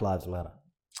Black Lives Matter?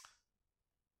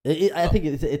 I think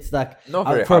it's like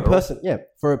for a person,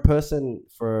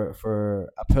 for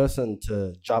a person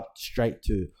to jump straight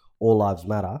to all lives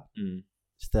matter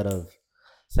instead of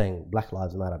saying Black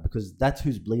Lives Matter, because that's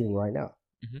who's bleeding right now.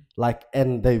 Mm-hmm. Like,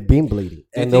 and they've been bleeding,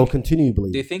 and they'll continue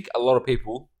bleeding. Do you think a lot of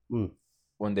people,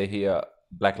 when they hear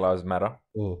Black Lives Matter,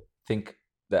 think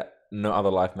that no other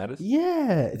life matters?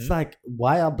 Yeah, it's like,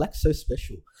 why are blacks so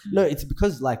special? No, it's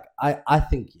because like I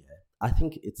think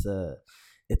it's a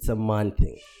mind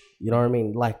thing. You know what I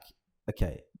mean? Like,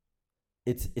 okay,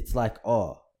 it's like,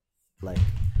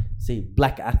 see,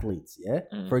 black athletes,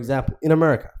 for example, in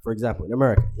America,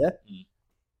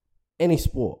 any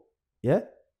sport,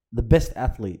 the best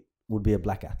athlete would be a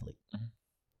black athlete.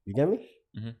 You get me?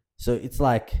 So it's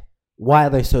like, why are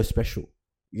they so special?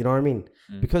 You know what I mean?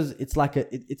 Because it's like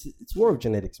it's more of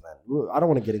genetics, man. I don't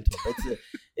want to get into it, but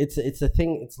it's a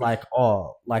thing. It's like,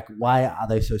 why are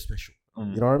they so special?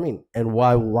 You know what I mean? And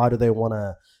why do they want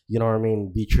to, you know what I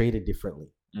mean, be treated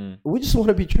differently? We just want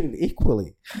to be treated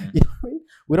equally. You know what I mean?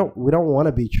 We don't want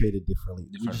to be treated differently.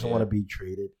 We just want to be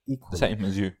treated equally. Same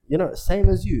as you. You know, same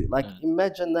as you. Like,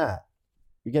 imagine that.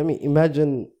 You get me?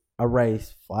 Imagine a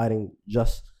race fighting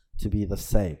just to be the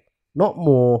same, not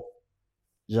more,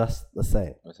 just the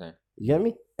same. You get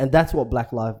me? And that's what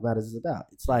Black Lives Matter is about.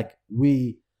 It's like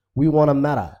we want to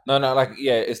matter. No, like,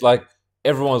 it's like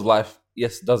everyone's life.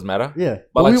 Yes, it does matter. Yeah,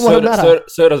 but like so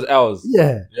does ours.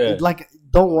 Yeah. Like,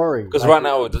 don't worry. Because right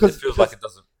now it feels like it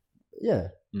doesn't. Yeah.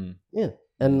 Yeah.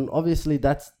 And obviously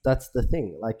that's the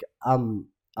thing. Like,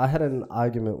 I had an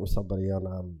argument with somebody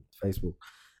on Facebook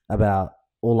about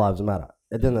all lives matter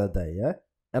at the end of the day,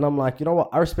 and I'm like, you know what?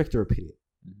 I respect your opinion.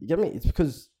 You get me? It's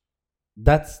because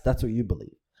that's what you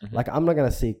believe. Like, I'm not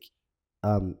gonna seek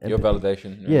your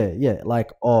validation. Yeah.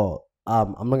 Like,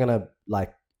 I'm not gonna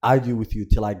like argue with you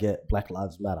till I get Black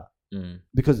Lives Matter.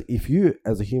 Because if you,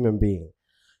 as a human being,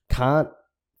 can't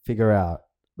figure out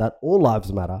that all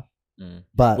lives matter,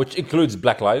 but which includes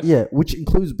Black lives, which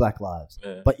includes Black lives,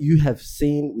 but you have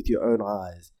seen with your own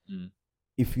eyes,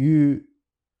 if you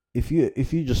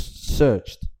just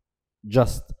searched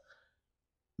just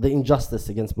the injustice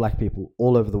against black people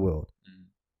all over the world,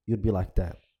 you'd be like,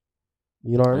 damn.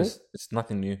 You know what I mean? It's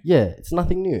nothing new. Yeah, it's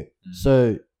nothing new.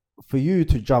 So for you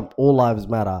to jump all lives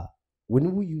matter,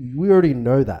 when we already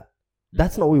know that,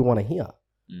 that's not what we want to hear.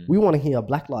 We want to hear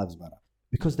Black Lives Matter,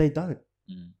 because they don't.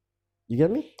 You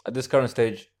get me? At this current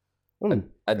stage,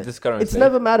 it's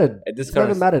never mattered. At this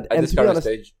current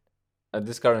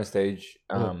stage,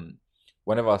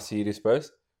 whenever I see this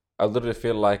post, I literally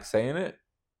feel like saying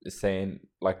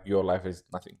like, your life is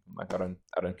nothing. Like, I don't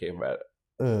care about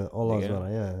it. All lives matter.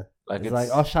 Yeah. Like, it's like,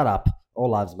 oh, shut up.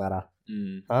 All lives matter.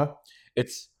 Huh?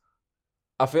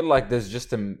 I feel like there's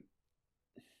just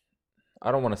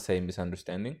I don't want to say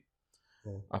misunderstanding.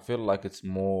 I feel like it's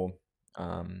more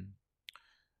of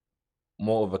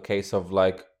a case of,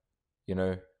 like, you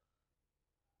know,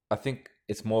 I think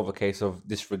it's more of a case of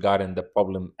disregarding the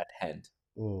problem at hand,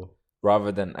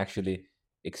 rather than actually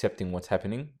accepting what's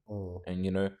happening and,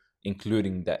 you know,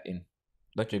 including that in.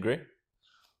 Don't you agree?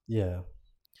 Yeah.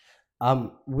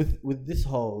 With this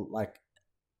whole, like,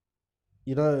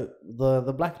 you know,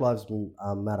 the Black Lives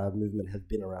Matter movement has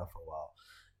been around for a while.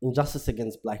 Injustice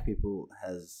against Black people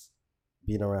has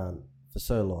been around for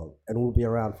so long and will be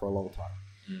around for a long time.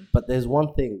 But there's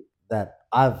one thing that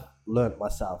I've learned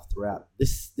myself throughout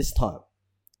this time,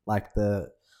 like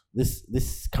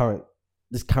this current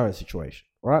situation,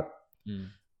 right?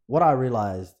 What I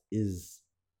realized is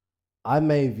I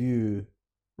may view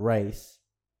race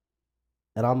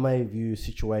and I may view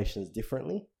situations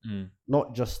differently,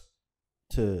 not just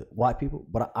to white people,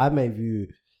 but I may view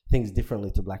things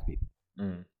differently to Black people.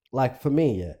 Like for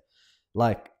me, yeah,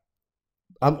 like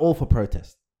I'm all for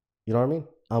protest. You know what I mean?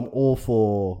 I'm all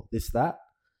for this, that,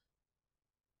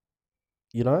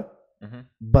 you know?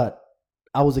 But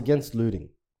I was against looting.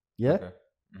 Yeah. Okay.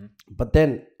 But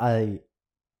then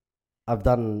I've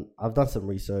done some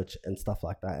research and stuff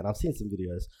like that, and I've seen some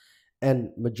videos,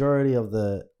 and majority of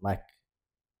the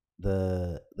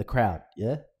crowd,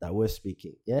 yeah, that were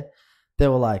speaking, yeah, they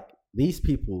were like, these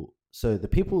people, so the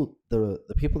people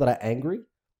that are angry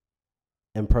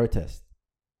and protest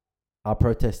are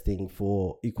protesting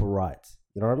for equal rights.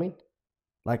 You know what I mean?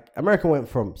 Like America went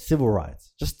from civil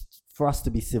rights, just for us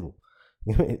to be civil,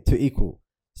 to equal.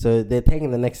 So they're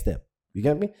taking the next step. You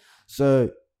get me? So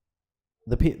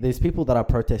there's people that are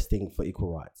protesting for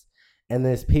equal rights, and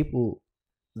there's people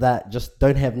that just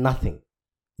don't have nothing.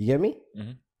 You get me?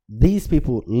 These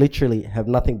people literally have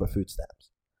nothing but food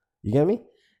stamps. You get me?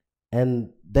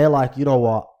 And they're like, you know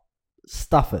what?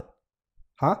 Stuff it.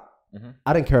 Huh?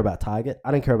 I don't care about Target.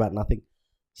 I don't care about nothing.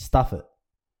 Stuff it.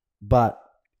 But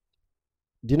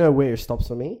do you know where it stops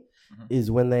for me? Is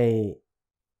when they,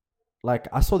 like,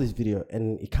 I saw this video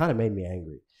and it kind of made me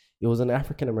angry. It was an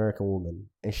African American woman,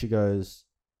 and she goes,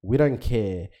 we don't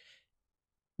care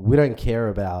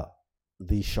about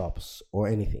these shops or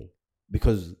anything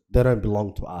because they don't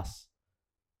belong to us.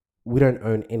 We don't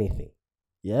own anything.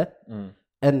 Yeah?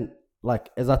 And like,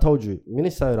 as I told you,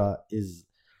 Minnesota is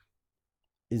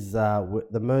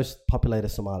the most populated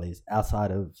Somalis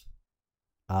outside of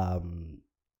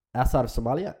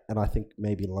Somalia, and I think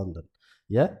maybe London.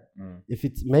 Yeah? If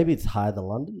maybe it's higher than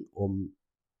London, or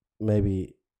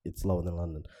maybe it's lower than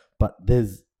London, but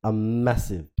there's a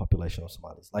massive population of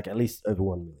Somalis, like at least over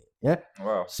 1 million. Yeah.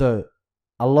 Wow. So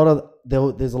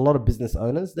there's a lot of business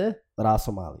owners there that are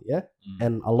Somali. Yeah.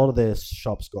 And a lot of their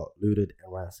shops got looted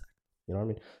and ransacked. You know what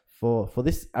I mean? For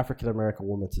this African American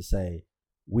woman to say,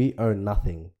 we own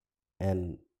nothing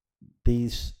and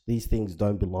these things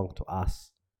don't belong to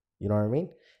us. You know what I mean?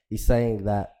 He's saying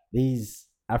that these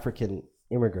African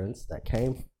immigrants that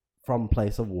came from a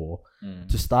place of war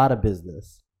to start a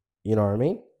business, you know what I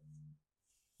mean?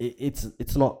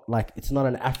 It's not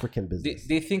an African business.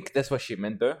 Do you think that's what she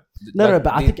meant though? No,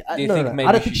 but I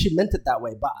don't think she meant it that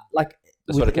way. But like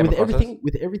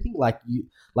with everything, like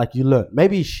you learn.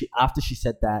 Maybe after she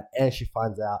said that, and she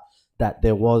finds out that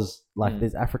there was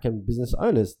there's African business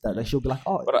owners that she'll be like,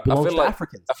 oh, but it belongs to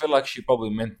Africans. I feel like she probably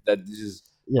meant that this is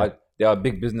like there are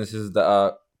big businesses that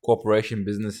are corporation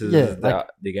businesses.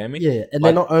 They get me. Yeah, and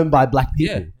they're not owned by Black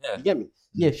people. Yeah. You get me?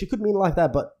 Yeah, she could mean like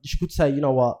that, but she could say, you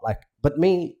know what, like. But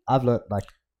me, I've learned, like,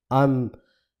 I'm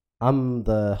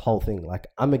the whole thing. Like,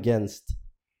 I'm against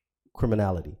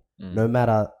criminality, no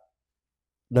matter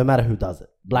who does it,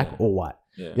 Black or white.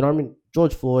 Yeah. You know what I mean?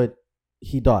 George Floyd,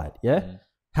 he died. Yeah,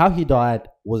 how he died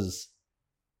was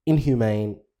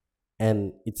inhumane,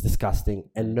 and it's disgusting.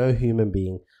 And no human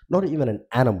being, not even an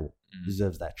animal,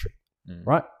 deserves that treatment,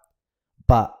 right?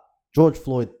 But George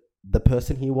Floyd, the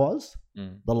person he was,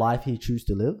 the life he chose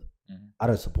to live, I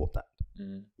don't support that.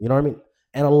 You know what I mean?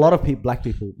 And a lot of people, Black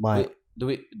people, might. Do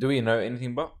we know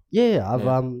anything about? Yeah,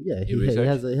 he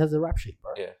has a rap sheet,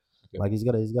 bro. Yeah, okay. Like he's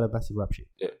got a massive rap sheet.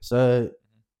 Yeah. So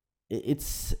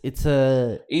it's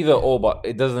a either or, but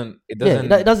it doesn't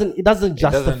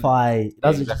justify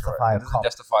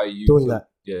you doing that.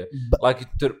 Yeah, but,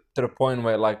 like to the point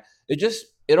where like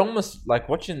it almost like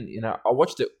watching. You know, I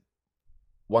watched it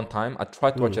one time. I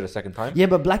tried to watch it a second time. Yeah,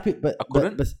 but Black people, I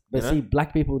couldn't. But see,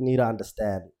 Black people need to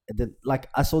understand that. Like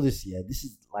I saw this. Yeah, this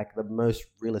is like the most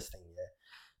realist thing.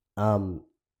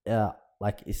 Yeah.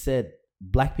 Like it said,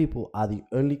 Black people are the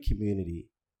only community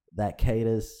that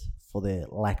caters for their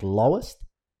lowest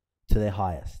to their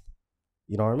highest.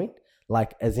 You know what I mean?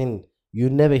 Like as in, you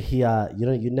never hear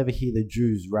the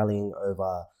Jews rallying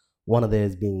over one of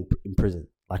theirs being imprisoned.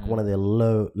 Like one of their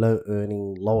low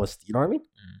earning, lowest, you know what I mean?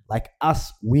 Like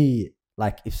us,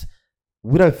 if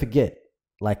we don't forget,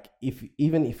 like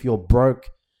even if you're broke,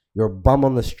 you're a bum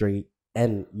on the street,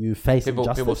 and you face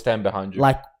injustice, people stand behind you.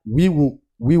 Like we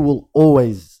will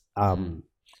always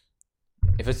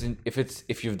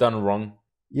if you've done wrong,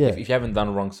 if you haven't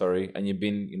done wrong, sorry, and you've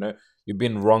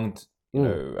been wronged,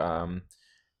 and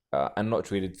not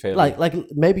treated fairly. Like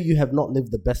maybe you have not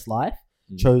lived the best life,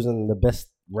 chosen the best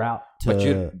route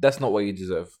but that's not what you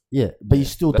deserve. But you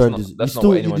still don't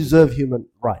deserve. You deserve human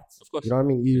rights. Of course, you know what I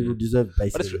mean. You deserve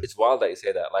basic. But it's wild that you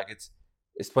say that. Like it's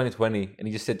 2020, and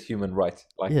you just said human rights.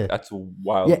 Like that's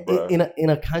wild. Yeah, bro. in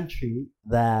a country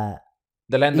that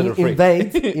the land of the free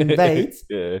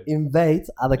invades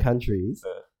other countries,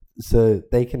 so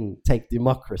they can take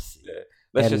democracy.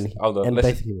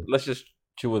 Let's just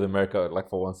chill with America like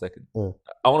for 1 second.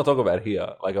 I want to talk about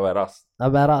here, like about us.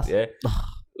 Yeah.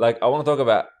 Like I want to talk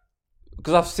about,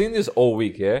 because I've seen this all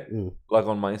week, like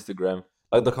on my Instagram.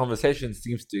 Like the conversation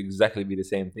seems to exactly be the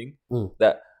same thing.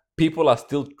 That people are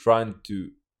still trying to,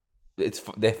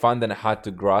 they find it hard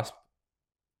to grasp,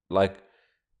 like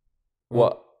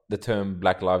what the term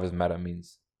Black Lives Matter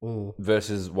means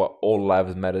versus what all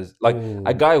lives matters. Like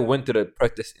a guy went to the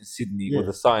protest in Sydney with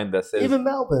a sign that says even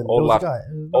Melbourne, all lives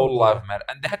matter,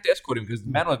 and they had to escort him because the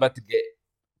man was about to get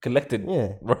collected.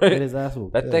 Right, his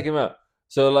asshole. Let's take him out.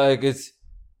 So like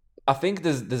I think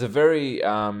there's a very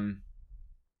I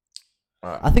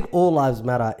think all lives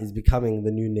matter is becoming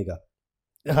the new nigger.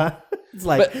 It's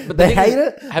like but they hate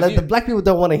it. Like the black people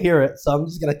don't want to hear it, so I'm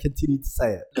just gonna continue to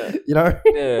say it. You know?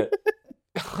 Yeah.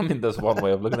 I mean, that's one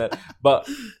way of looking at it. But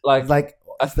like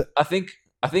I think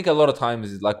a lot of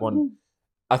times is like when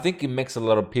I think it makes a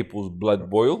lot of people's blood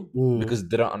boil because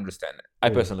they don't understand it. I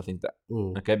personally think that.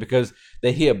 Okay, because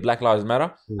they hear Black Lives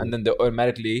Matter and then they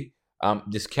automatically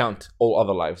discount all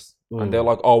other lives. And they're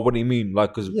like, oh, what do you mean?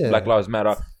 Like, because Black Lives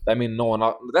Matter, that mean no one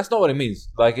else. That's not what it means.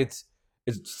 Like, it's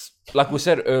like we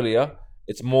said earlier,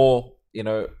 it's more,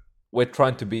 we're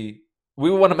trying to be, we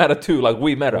want to matter too. Like,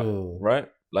 we matter, right?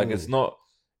 Like, it's not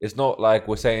like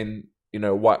we're saying,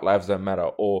 white lives don't matter,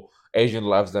 or Asian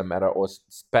lives don't matter, or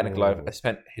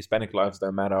Hispanic lives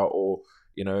don't matter, or,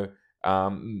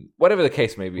 whatever the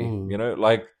case may be,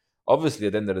 like, obviously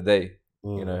at the end of the day,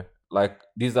 like,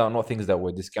 these are not things that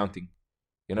we're discounting.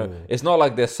 It's not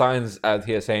like there's signs out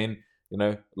here saying,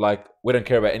 like, we don't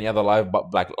care about any other life but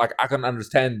black. Like, I can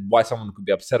understand why someone could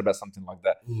be upset about something like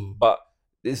that. But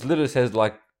it literally says,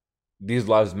 like, these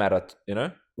lives matter,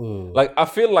 Like, I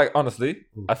feel like, honestly,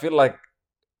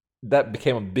 that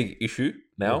became a big issue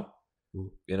now,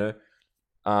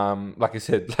 like I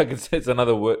said, it's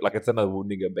another word, like it's another word,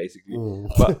 nigga, basically.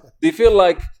 But do you feel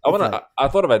like, I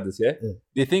thought about this, Do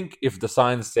you think if the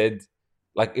sign said,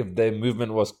 like, if the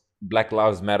movement was Black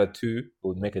Lives Matter too, it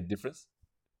would make a difference?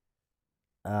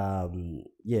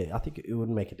 Yeah, I think it would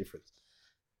make a difference.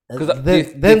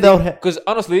 Because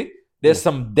honestly, there's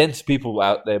some dense people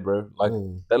out there, bro, like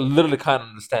that literally can't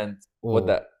understand what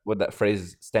that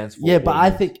phrase stands for. Yeah, but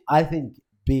I think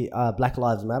Black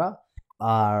Lives Matter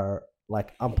are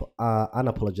like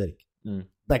unapologetic.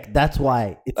 Like that's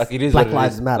why it's like it is Black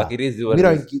Lives Matter. Like it is. We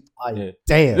don't give a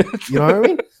damn. You know what I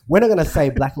mean? We're not gonna say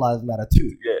Black Lives Matter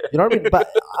too. You know what I mean? But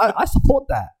I support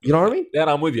that. You know what I mean? Yeah,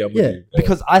 I'm with you. I'm with you.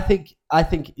 Because I think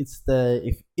it's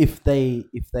the if they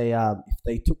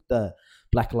took the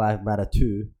Black Lives Matter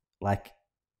too, like,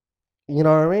 you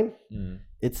know what I mean?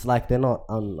 It's like they're not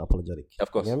unapologetic.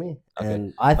 Of course. You know what I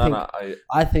mean? Okay. And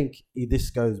I think this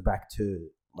goes back to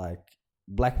like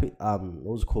black what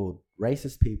was it called?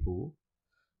 Racist people,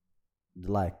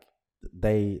 like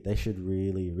they should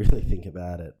really think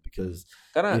about it, because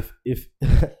if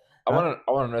I want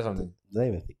to know something. Don't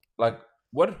even think. Like,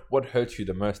 what hurts you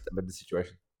the most about the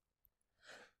situation?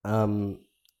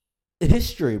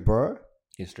 History, bro.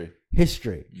 History.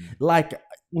 Like,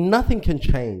 nothing can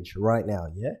change right now,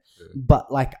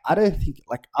 But like, I don't think,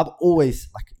 like, I've always,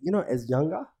 like, as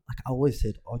younger, like, I always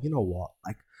said, oh, you know what,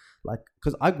 like,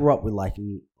 because I grew up with like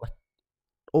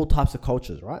all types of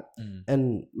cultures, right?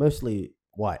 And mostly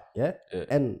white,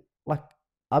 and like,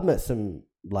 I've met some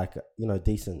like,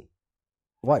 decent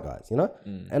white guys,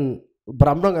 and but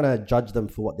I'm not gonna judge them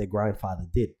for what their grandfather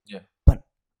did. But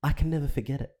I can never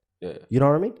forget it. You know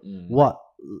what I mean? What,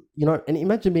 and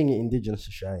imagine being an Indigenous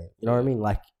Australian. You know what I mean?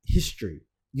 Like, history,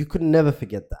 you could never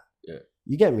forget that.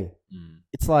 You get me?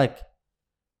 It's like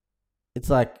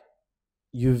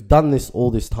you've done this all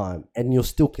this time and you'll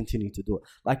still continue to do it.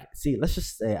 Like, see, let's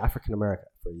just say African America,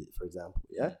 for example,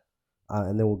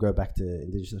 and then we'll go back to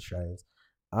Indigenous Australians.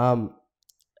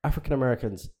 African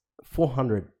Americans,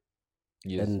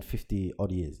 450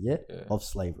 odd years, of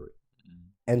slavery,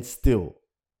 and still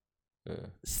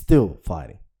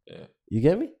fighting. You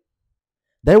get me?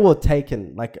 They were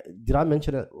taken. Like, did I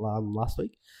mention it last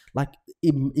week? Like,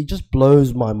 it just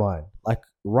blows my mind. Like,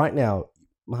 right now,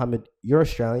 Mohammed, you're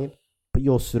Australian, but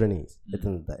you're Sudanese at the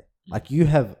end of the day. Like, you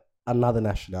have another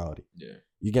nationality. Yeah.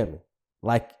 You get me?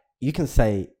 Like, you can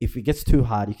say, if it gets too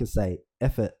hard, you can say,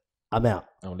 F it, I'm out.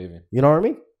 I'm leaving. You know what I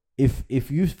mean?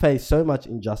 If you face so much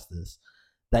injustice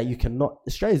that you cannot...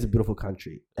 Australia is a beautiful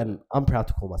country, and I'm proud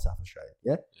to call myself Australian,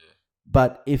 yeah?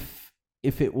 But if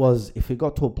it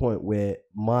got to a point where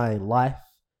my life...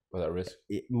 Was at risk?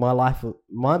 My life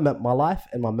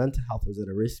and my mental health was at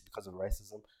a risk because of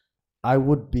racism, I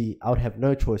would have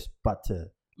no choice but to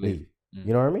leave.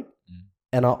 You know what I mean?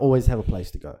 And I always have a place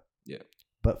to go. Yeah.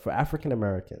 But for African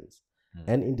Americans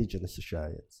and Indigenous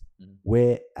Australians,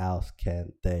 where else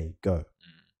can they go?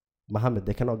 Mohammed,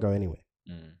 they cannot go anywhere.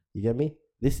 You get me?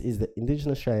 This is the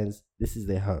Indigenous Australians. This is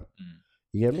their home.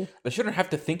 You get me? They shouldn't have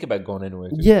to think about going anywhere.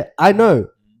 Yeah, I know,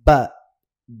 but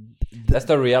that's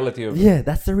the reality of it. Yeah,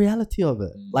 that's the reality of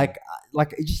it. Like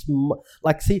it just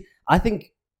like, see, I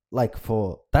think like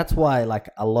that's why like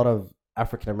a lot of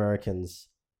African Americans,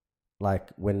 like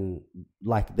when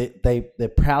like they're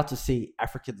proud to see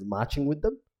Africans marching with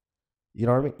them. You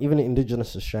know what I mean? Even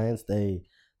Indigenous Australians,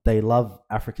 they love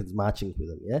Africans marching with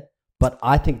them. Yeah, but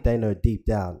I think they know deep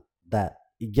down that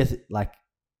it gets like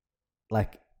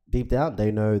deep down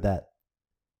they know that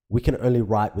we can only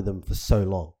ride with them for so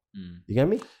long. You get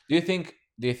me? Do you think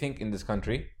in this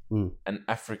country, an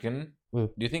African, who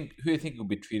do you think will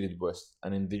be treated worse?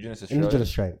 An Indigenous Australian? Indigenous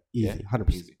Australian, easy,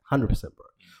 100%, 100%, bro.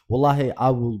 Wallahi, I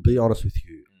will be honest with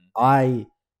you.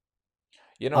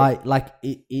 It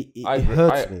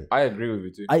hurts me. I agree with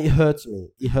you too. It hurts me.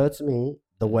 It hurts me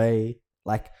the way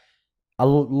like a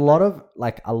lot of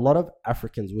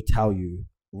Africans will tell you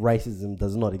racism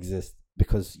does not exist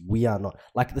because we are not.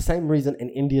 Like the same reason an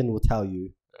Indian will tell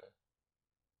you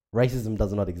racism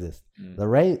does not exist.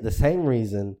 The same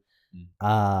reason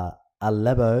a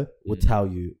Lebo would tell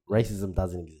you racism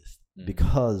doesn't exist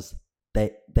because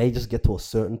they just get to a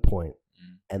certain point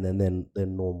and then they're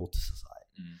normal to society.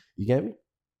 You get me?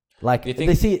 Like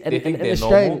they see it in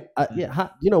Australia.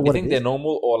 You know what? Do you think they're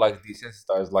normal or like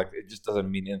desensitized? Like it just doesn't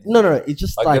mean anything. No. It's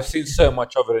just like they've seen so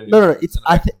much of it. No.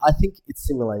 I think it's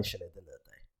simulation at the end of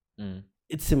the day.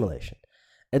 It's simulation.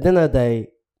 At the end of the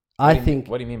day, I think.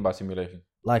 What do you mean by simulation?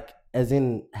 Like, as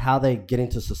in how they get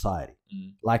into society.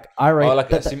 Like I rate. Oh,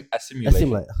 like a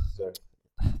simulation.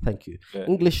 Thank you. Yeah.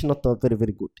 English not very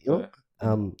very good. You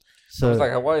know. So I was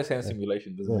like, why are you saying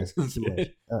simulation? Doesn't make sense.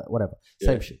 Simulation. Whatever.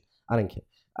 Same shit. I don't care.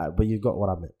 But you got what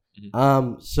I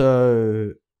meant.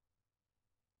 So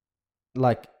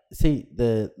like, see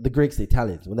the Greeks, the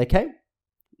Italians, when they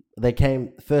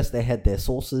came first. They had their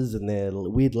sources and their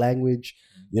weird language.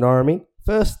 You know what I mean?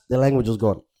 First, their language was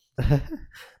gone.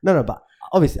 No, but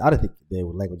obviously, I don't think their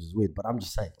language is weird. But I'm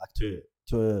just saying, like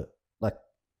to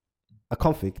a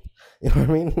convict, you know what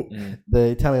I mean?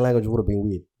 The Italian language would have been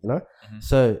weird, you know.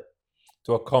 So.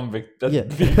 To a convict, that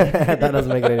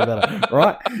doesn't make it any better,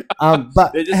 right?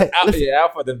 But they're just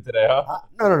out for them today, huh?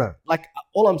 No. Like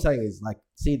all I'm saying is, like,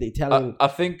 see the Italian. I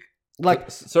think, like,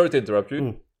 sorry to interrupt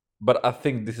you, but I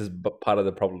think this is part of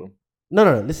the problem.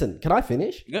 No. Listen, can I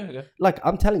finish? Yeah. Like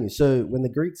I'm telling you, so when the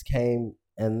Greeks came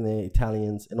and the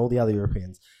Italians and all the other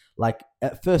Europeans, like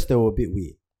at first they were a bit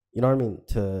weird, you know what I mean,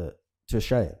 to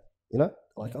Australia, you know,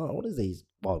 like, oh, what is these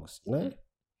bogs, you know,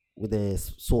 with their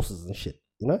sauces and shit,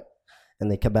 you know. And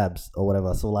their kebabs or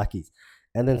whatever, souvlaki's.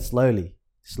 And then slowly,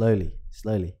 you know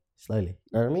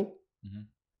what I mean?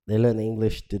 They learn the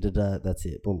English, that's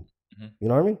it, boom. You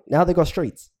know what I mean? Now they got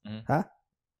streets, huh?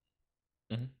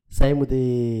 Same with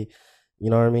the, you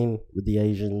know what I mean, with the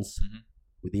Asians,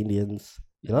 with the Indians,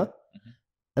 you know?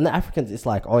 And the Africans, it's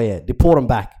like, oh yeah, deport them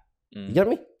back. You get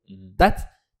me?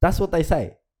 That's what they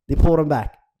say, deport them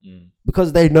back.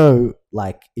 Because they know,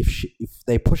 like, if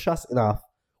they push us enough,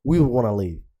 we will want to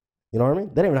leave. You know what I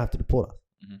mean? They don't even have to deport us.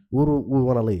 We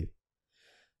want to leave.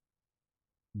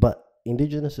 But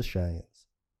Indigenous Australians,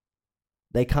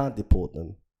 they can't deport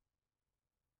them.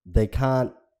 They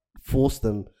can't force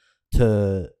them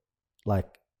to,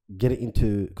 like, get it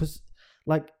into... Because,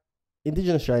 like,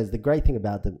 Indigenous Australians, the great thing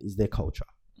about them is their culture.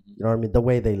 You know what I mean? The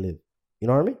way they live. You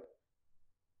know what I mean?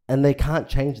 And they can't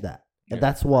change that. And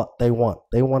that's what they want.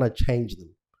 They want to change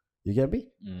them. You get me?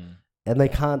 And they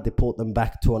can't deport them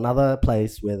back to another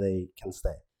place where they can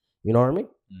stay. You know what I mean?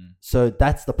 So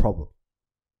that's the problem.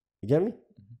 You get me?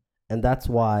 And that's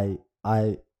why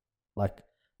my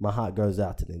heart goes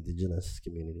out to the Indigenous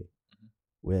community,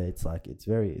 where it's like, it's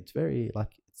very like,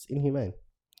 it's inhumane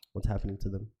what's happening to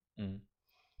them.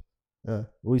 What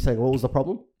were you saying? What was the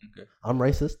problem? Okay. I'm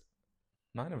racist.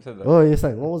 No, I never said that. Oh, you're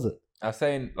saying, what was it? I'm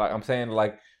saying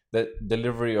like the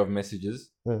delivery of messages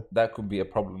that could be a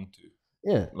problem too.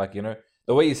 Yeah. Like, you know,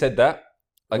 the way you said that,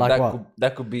 like what?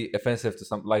 that could be offensive to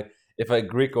some, like if a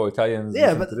Greek or Italian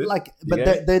but to this, like,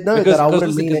 but they know that I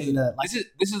wouldn't mean it in a like.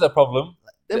 This is a problem.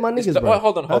 They're my niggas, bro.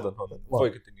 Hold on. Before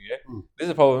you continue, this is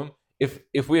a problem.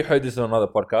 If we heard this on another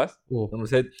podcast, and we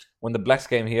said when the blacks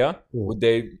came here, would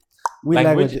they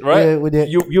language, right? Yeah,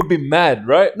 you'd be mad,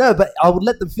 right? No, but I would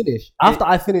let them finish. After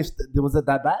I finished, was it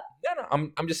that bad?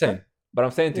 No, I'm just saying. But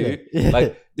I'm saying to you,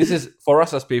 like, this is for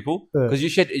us as people, because you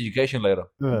said education later.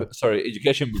 Sorry,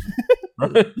 education before.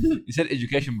 Right? You said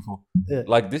education before.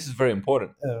 Like, this is very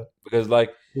important because,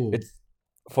 like, it's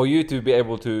for you to be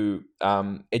able to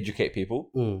educate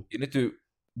people. You need to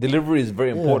delivery is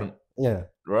very important.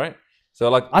 Right. So,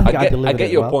 like, I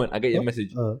get your point. I get your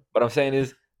message. What I'm saying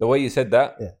is the way you said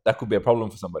that that could be a problem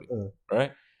for somebody,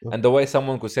 right? And the way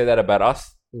someone could say that about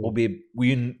us. Will be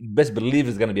we best believe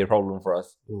is going to be a problem for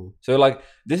us. So like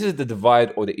this is the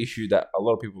divide or the issue that a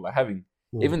lot of people are having.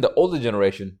 Even the older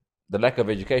generation, the lack of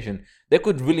education, they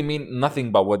could really mean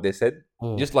nothing by what they said.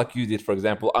 Just like you did, for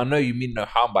example. I know you mean no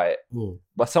harm by it,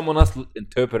 but someone else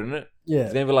interpreting it,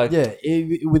 it's gonna be like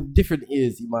with different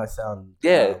ears, you might sound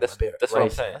that's what I'm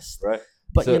saying, right?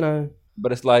 But so, you know,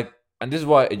 but it's like, and this is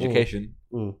why education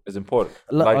is important.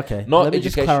 Like, okay, let me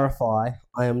just clarify.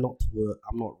 I'm not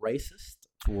racist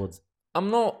towards. I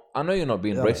know you're not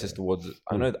being racist towards it.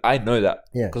 I know that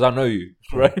because I know you,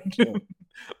 right?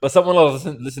 But someone else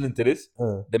listening to this,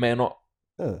 they may not.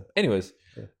 Anyways,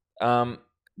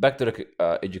 back to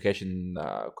the education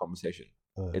conversation.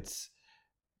 It's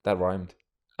that rhymed.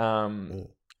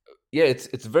 Yeah,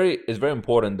 it's very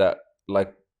important that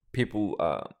like people,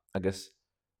 I guess,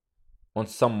 on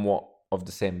somewhat of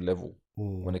the same level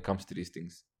when it comes to these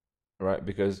things, right?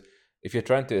 Because if you're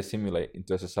trying to assimilate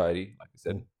into a society, like I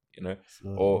said, you know,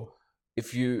 or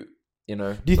if you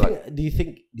know, do you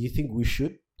think we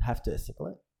should have to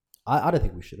assimilate? I don't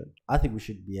think we shouldn't. I think we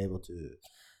should be able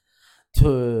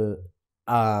to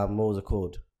what was it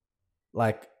called?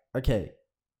 Like, okay,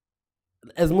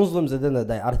 as Muslims at the end of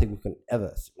the day, I don't think we can ever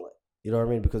assimilate. You know what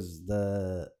I mean? Because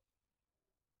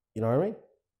you know what I mean?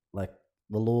 Like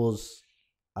the laws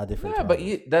are different. Yeah, but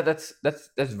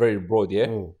that's very broad, yeah.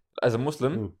 As a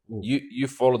Muslim, you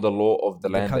follow the law of the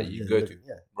land that you go to,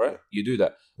 right? You do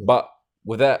that, but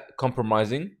without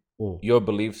compromising your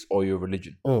beliefs or your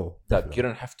religion. That you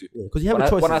don't have to. Because you have a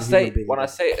choice. When I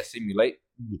say assimilate,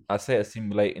 I say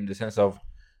assimilate in the sense of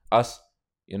us,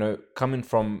 you know, coming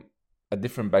from a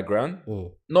different background,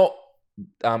 not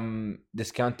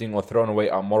discounting or throwing away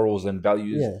our morals and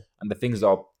values and the things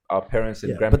that our parents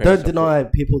and grandparents. But don't deny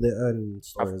people their own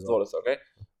stories. Okay,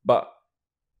 but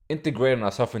integrating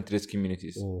ourselves into these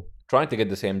communities, trying to get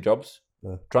the same jobs,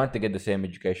 trying to get the same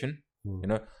education, you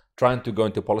know, trying to go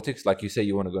into politics, like you say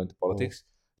you want to go into politics,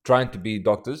 trying to be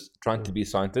doctors, trying to be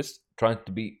scientists, trying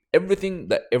to be everything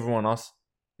that everyone else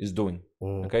is doing.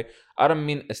 Okay, I don't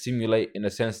mean assimilate in a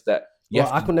sense that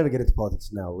I could never get into politics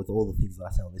now with all the things that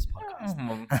I say on this podcast.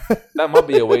 That might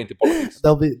be a way into politics.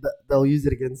 They'll use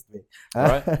it against me,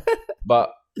 right?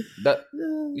 But that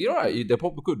you're right. They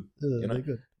probably could, you know.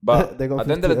 But at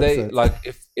the end of the day, like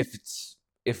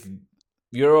if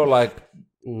you're like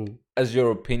as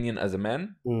your opinion as a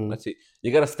man, let's see,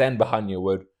 you gotta stand behind your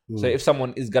word. So if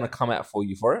someone is gonna come out for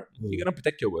you for it, you're gonna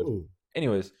protect your word.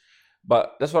 Anyways,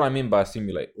 but that's what I mean by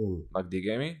assimilate. Like, do you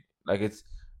get me? Like, it's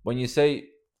when you say,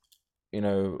 you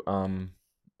know,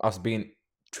 us being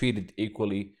treated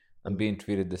equally and being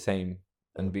treated the same,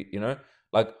 and be, you know,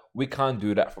 like we can't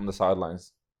do that from the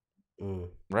sidelines.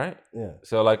 Right? Yeah.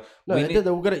 So like, in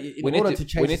order to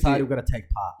change society, we've got to take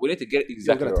part. We need to get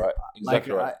exactly right.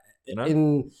 Exactly right. You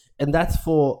know? And that's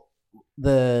for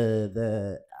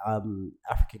the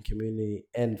African community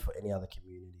and for any other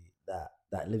community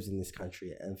that lives in this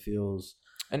country and feels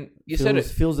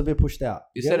a bit pushed out.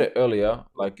 You said it earlier,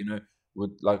 like, you know,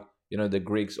 with like, you know, the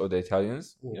Greeks or the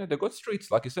Italians, you know, they got streets,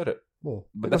 like you said it.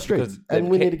 But that's streets, and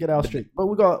we need to get our street. But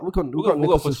we got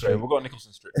Nicholson Street. We got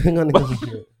Nicholson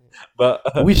Street. But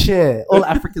we share. All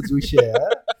Africans, we share.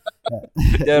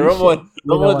 Remember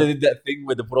when they did that thing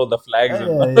where they put all the flags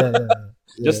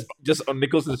just on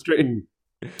Nicholson Street?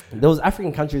 There was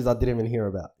African countries I didn't even hear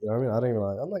about. You know what I mean? I don't even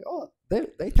like. I'm like, oh,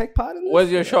 they take part in this.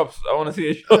 Where's your shops? I want to see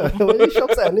your shop. Where's your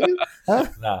shops at, nigga? Huh?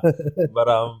 Nah, but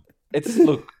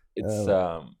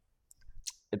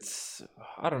it's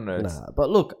I don't know. But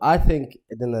look, I think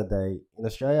at the end of the day, in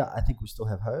Australia, I think we still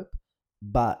have hope.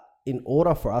 But in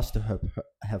order for us to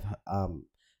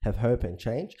have hope and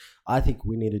change, I think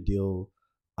we need to deal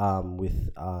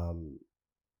with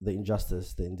the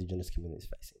injustice the Indigenous community is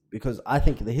facing. Because I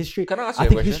think the history. Can I ask you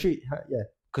a question? Yeah.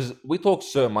 because we talk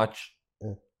so much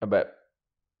Yeah. about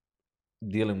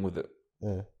dealing with it.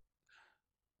 Yeah.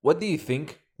 What do you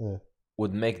think Yeah.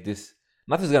 would make this?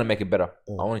 Nothing's gonna make it better.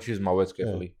 I want to choose my words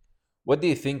carefully. What do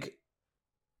you think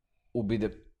will be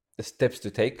the steps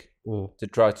to take to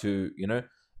try to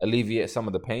alleviate some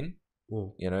of the pain,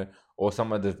 or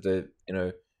some of the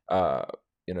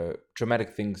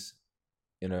traumatic things,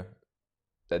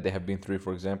 that they have been through,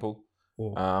 for example,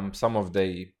 some of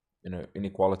the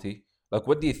inequality. Like,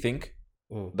 what do you think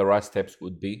the right steps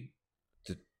would be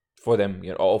for them,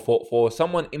 or for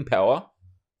someone in power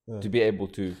to be able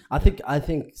to? I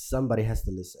think somebody has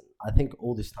to listen. I think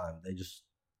all this time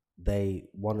they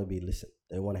want to be listened.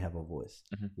 They want to have a voice.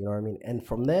 You know what I mean? And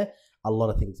from there, a lot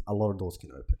of doors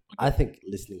can open. I think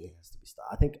listening has to be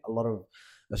started. I think a lot of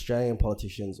Australian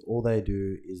politicians, all they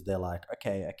do is they're like,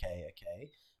 okay,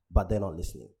 but they're not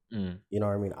listening. You know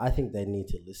what I mean? I think they need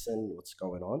to listen what's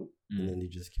going on in the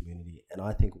Indigenous community. And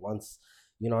I think once,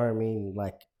 you know what I mean?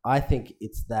 Like, I think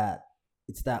it's that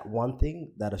one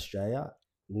thing that Australia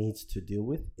needs to deal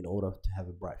with in order to have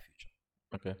a bright future.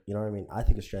 Okay. You know what I mean? I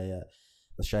think Australia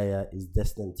is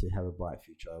destined to have a bright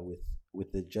future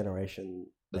with the generation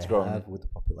they have, with the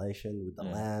population, with the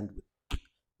land.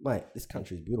 Mate, this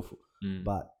country is beautiful,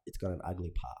 but it's got an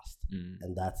ugly past,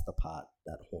 and that's the part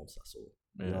that haunts us all.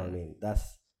 You know what I mean?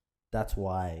 That's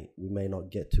why we may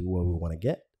not get to where we want to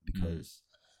get because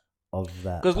of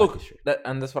that. Because look,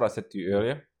 and that's what I said to you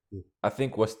earlier. I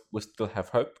think we still have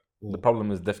hope. The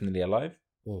problem is definitely alive,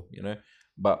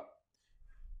 but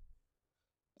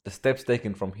the steps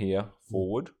taken from here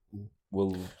forward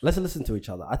will... Let's listen to each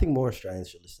other. I think more Australians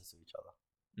should listen to each other.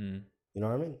 You know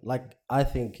what I mean? Like, I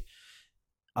think,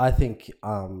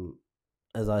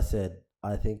 as I said,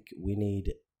 I think we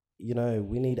need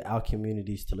our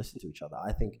communities to listen to each other.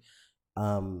 I think,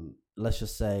 let's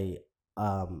just say,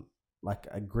 like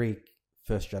a Greek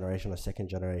first generation or second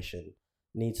generation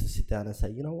needs to sit down and say,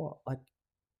 you know what, like,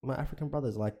 my African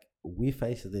brothers, like, we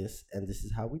face this and this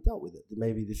is how we dealt with it.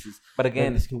 Maybe this is... But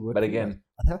again,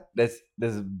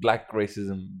 there's black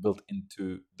racism built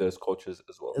into those cultures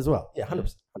as well. Yeah,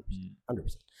 100%.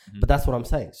 But that's what I'm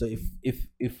saying. So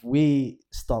if we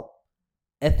stop,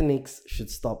 ethnics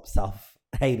should stop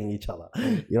self-hating each other.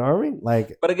 You know what I mean?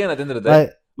 Like... But again, at the end of the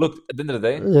day, look, at the end of the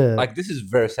day, like, this is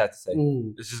very sad to say.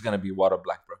 This is going to be white or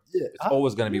black, bro. Yeah. It's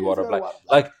always going to be white or black.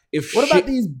 Like, about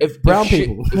these brown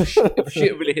people? If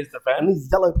shit really hits the fan. And these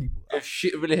yellow people. If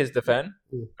shit really hits the fan,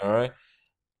 all right,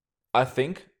 I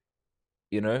think,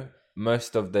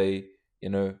 most of the,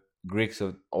 Greeks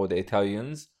or the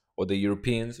Italians or the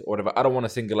Europeans or whatever, I don't want to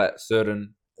single out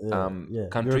certain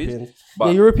countries. Europeans.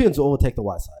 But Europeans will all take the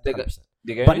white side. 100%.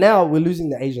 But now we're losing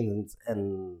the Asians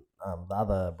and the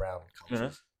other brown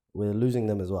cultures. We're losing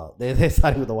them as well. They're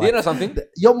siding with the white. You know something?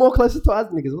 You're more closer to us,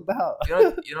 niggas. What the hell?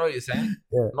 You know what you're saying?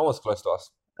 No one's close to us.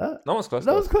 No one's close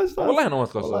to us. Wallahi, no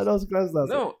one's close to us. No one's close to us.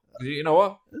 No. You know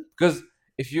what? Because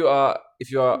if you are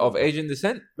of Asian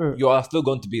descent, you are still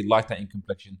going to be lighter in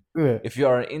complexion. If you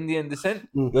are an Indian descent,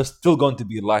 you're still going to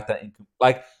be lighter in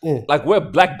like we're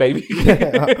black, baby.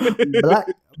 black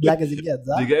as it gets.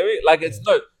 Huh? Do you get me? Like,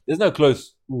 there's no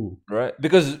close, right?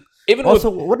 Because even also,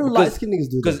 what do light skinned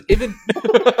niggas do? Because even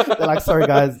they're like, sorry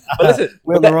guys, but listen,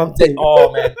 we're on the wrong team.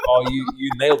 Oh man, you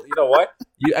nailed. You know what?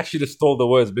 You actually stole the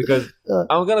words, because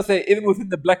I'm gonna say even within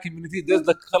the black community, there's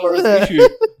the colorist issue.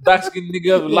 Dark skinned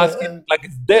nigga, light skin, like,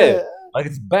 it's there. Like,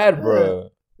 it's bad, bro.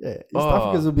 Yeah, East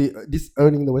Africans will be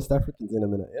disowning the West Africans in a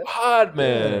minute. Yeah? Hard,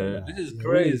 man. This is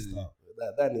crazy.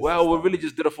 Wow, we really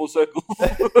just did a full circle.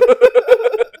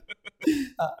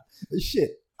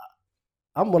 Shit.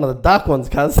 I'm one of the dark ones,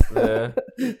 cuz. Yeah.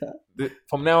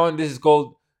 From now on, this is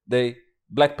called the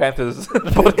Black Panthers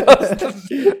podcast.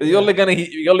 You're only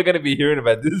gonna be hearing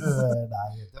about this.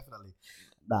 Definitely.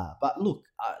 But look,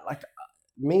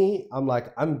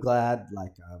 I'm glad.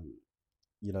 Like,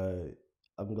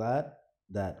 I'm glad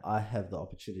that I have the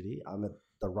opportunity. I'm at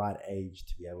the right age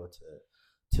to be able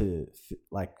to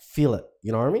feel it.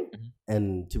 You know what I mean?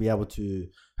 And to be able to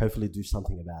hopefully do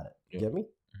something about it. You get me?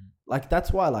 Like,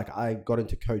 that's why, like, I got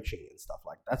into coaching and stuff.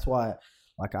 Like, that's why,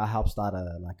 like, I helped start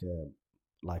a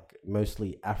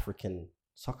mostly African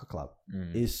soccer club.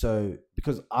 Is so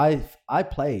because I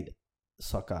played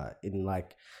soccer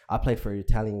I played for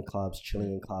Italian clubs,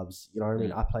 Chilean clubs. You know what I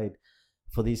mean? I played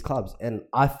for these clubs, and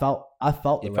I felt you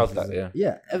felt that,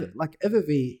 like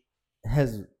FFV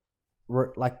has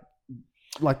like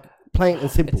plain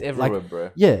and simple. It's everywhere,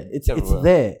 bro. Yeah, it's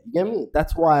there. You get me?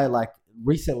 That's why, like,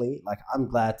 recently, like, I'm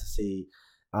glad to see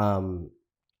like,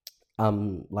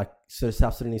 sort of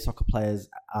South Sudanese soccer players,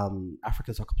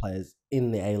 African soccer players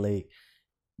in the A-League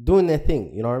doing their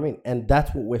thing, you know what I mean? And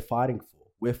that's what we're fighting for.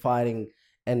 we're fighting.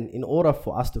 And in order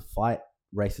for us to fight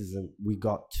racism, we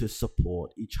got to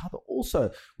support each other. Also,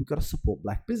 we've got to support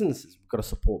black businesses. We've got to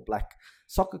support black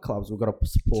soccer clubs. We've got to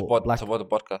support black the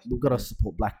podcast. We've got to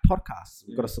support black podcasts.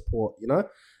 We've got to support,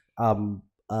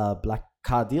 black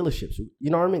car dealerships.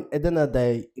 You know what I mean? At the end of the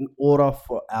day, in order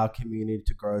for our community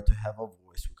to grow, to have a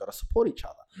voice, we've got to support each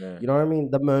other. Yeah. You know what I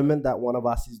mean? The moment that one of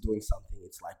us is doing something,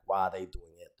 it's like, why are they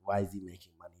doing it? Why is he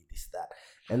making money? This, that.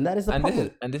 And that is the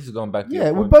problem. This is going back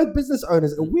to we're both business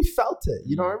owners and we felt it.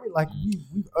 You know what I mean? Like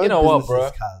we've owned, you know what, bro?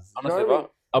 Cars, honestly, bro,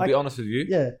 I'll be honest with you.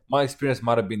 Yeah. My experience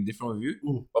might have been different with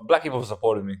you, but black people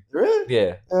supported me. Really?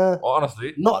 Yeah. Well,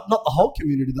 honestly. Not the whole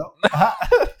community though. I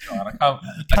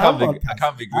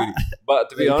can't be greedy. But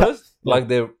to be honest, like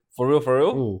they're for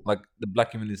real, like the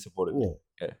black community supported me.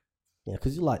 Yeah. Yeah,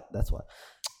 because you like, that's why.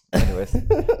 Anyways,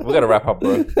 we gotta wrap up,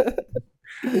 bro.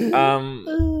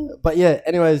 But yeah,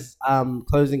 anyways,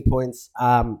 closing points.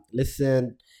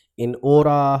 Listen, in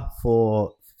order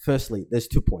for, firstly, there's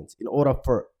 2 points. In order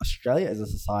for Australia as a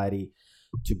society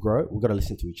to grow, we've got to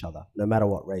listen to each other, no matter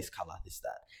what race, color, this,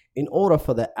 that. In order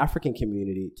for the African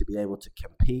community to be able to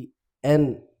compete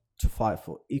and to fight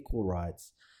for equal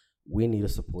rights, we need to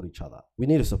support each other. We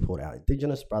need to support our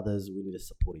Indigenous brothers. We need to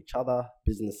support each other,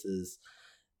 businesses,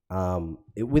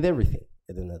 with everything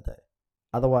at the end of the day.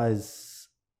 Otherwise,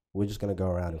 we're just going to go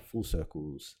around in full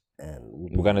circles, and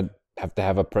we're going to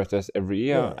have a protest every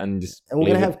year, and we're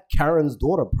going to have Karen's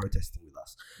daughter protesting with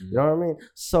us. You know what I mean?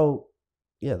 So,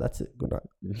 yeah, that's it. Good night.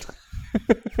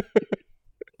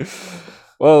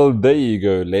 Well, there you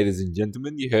go, ladies and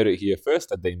gentlemen. You heard it here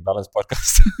first at the Imbalance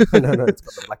Podcast. No, it's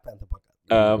called the Black Panther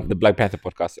Podcast. The Black Panther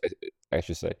Podcast, I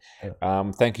should say.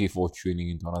 Yeah. Thank you for tuning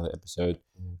into another episode.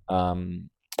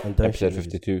 Episode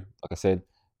 52, like I said.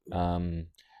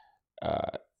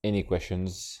 Any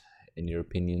questions, any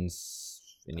opinions,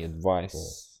 any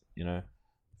advice,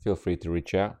 feel free to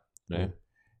reach out.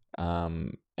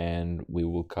 And we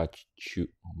will catch you.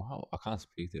 Oh, wow, I can't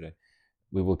speak today.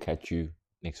 We will catch you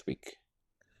next week.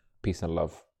 Peace and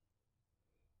love.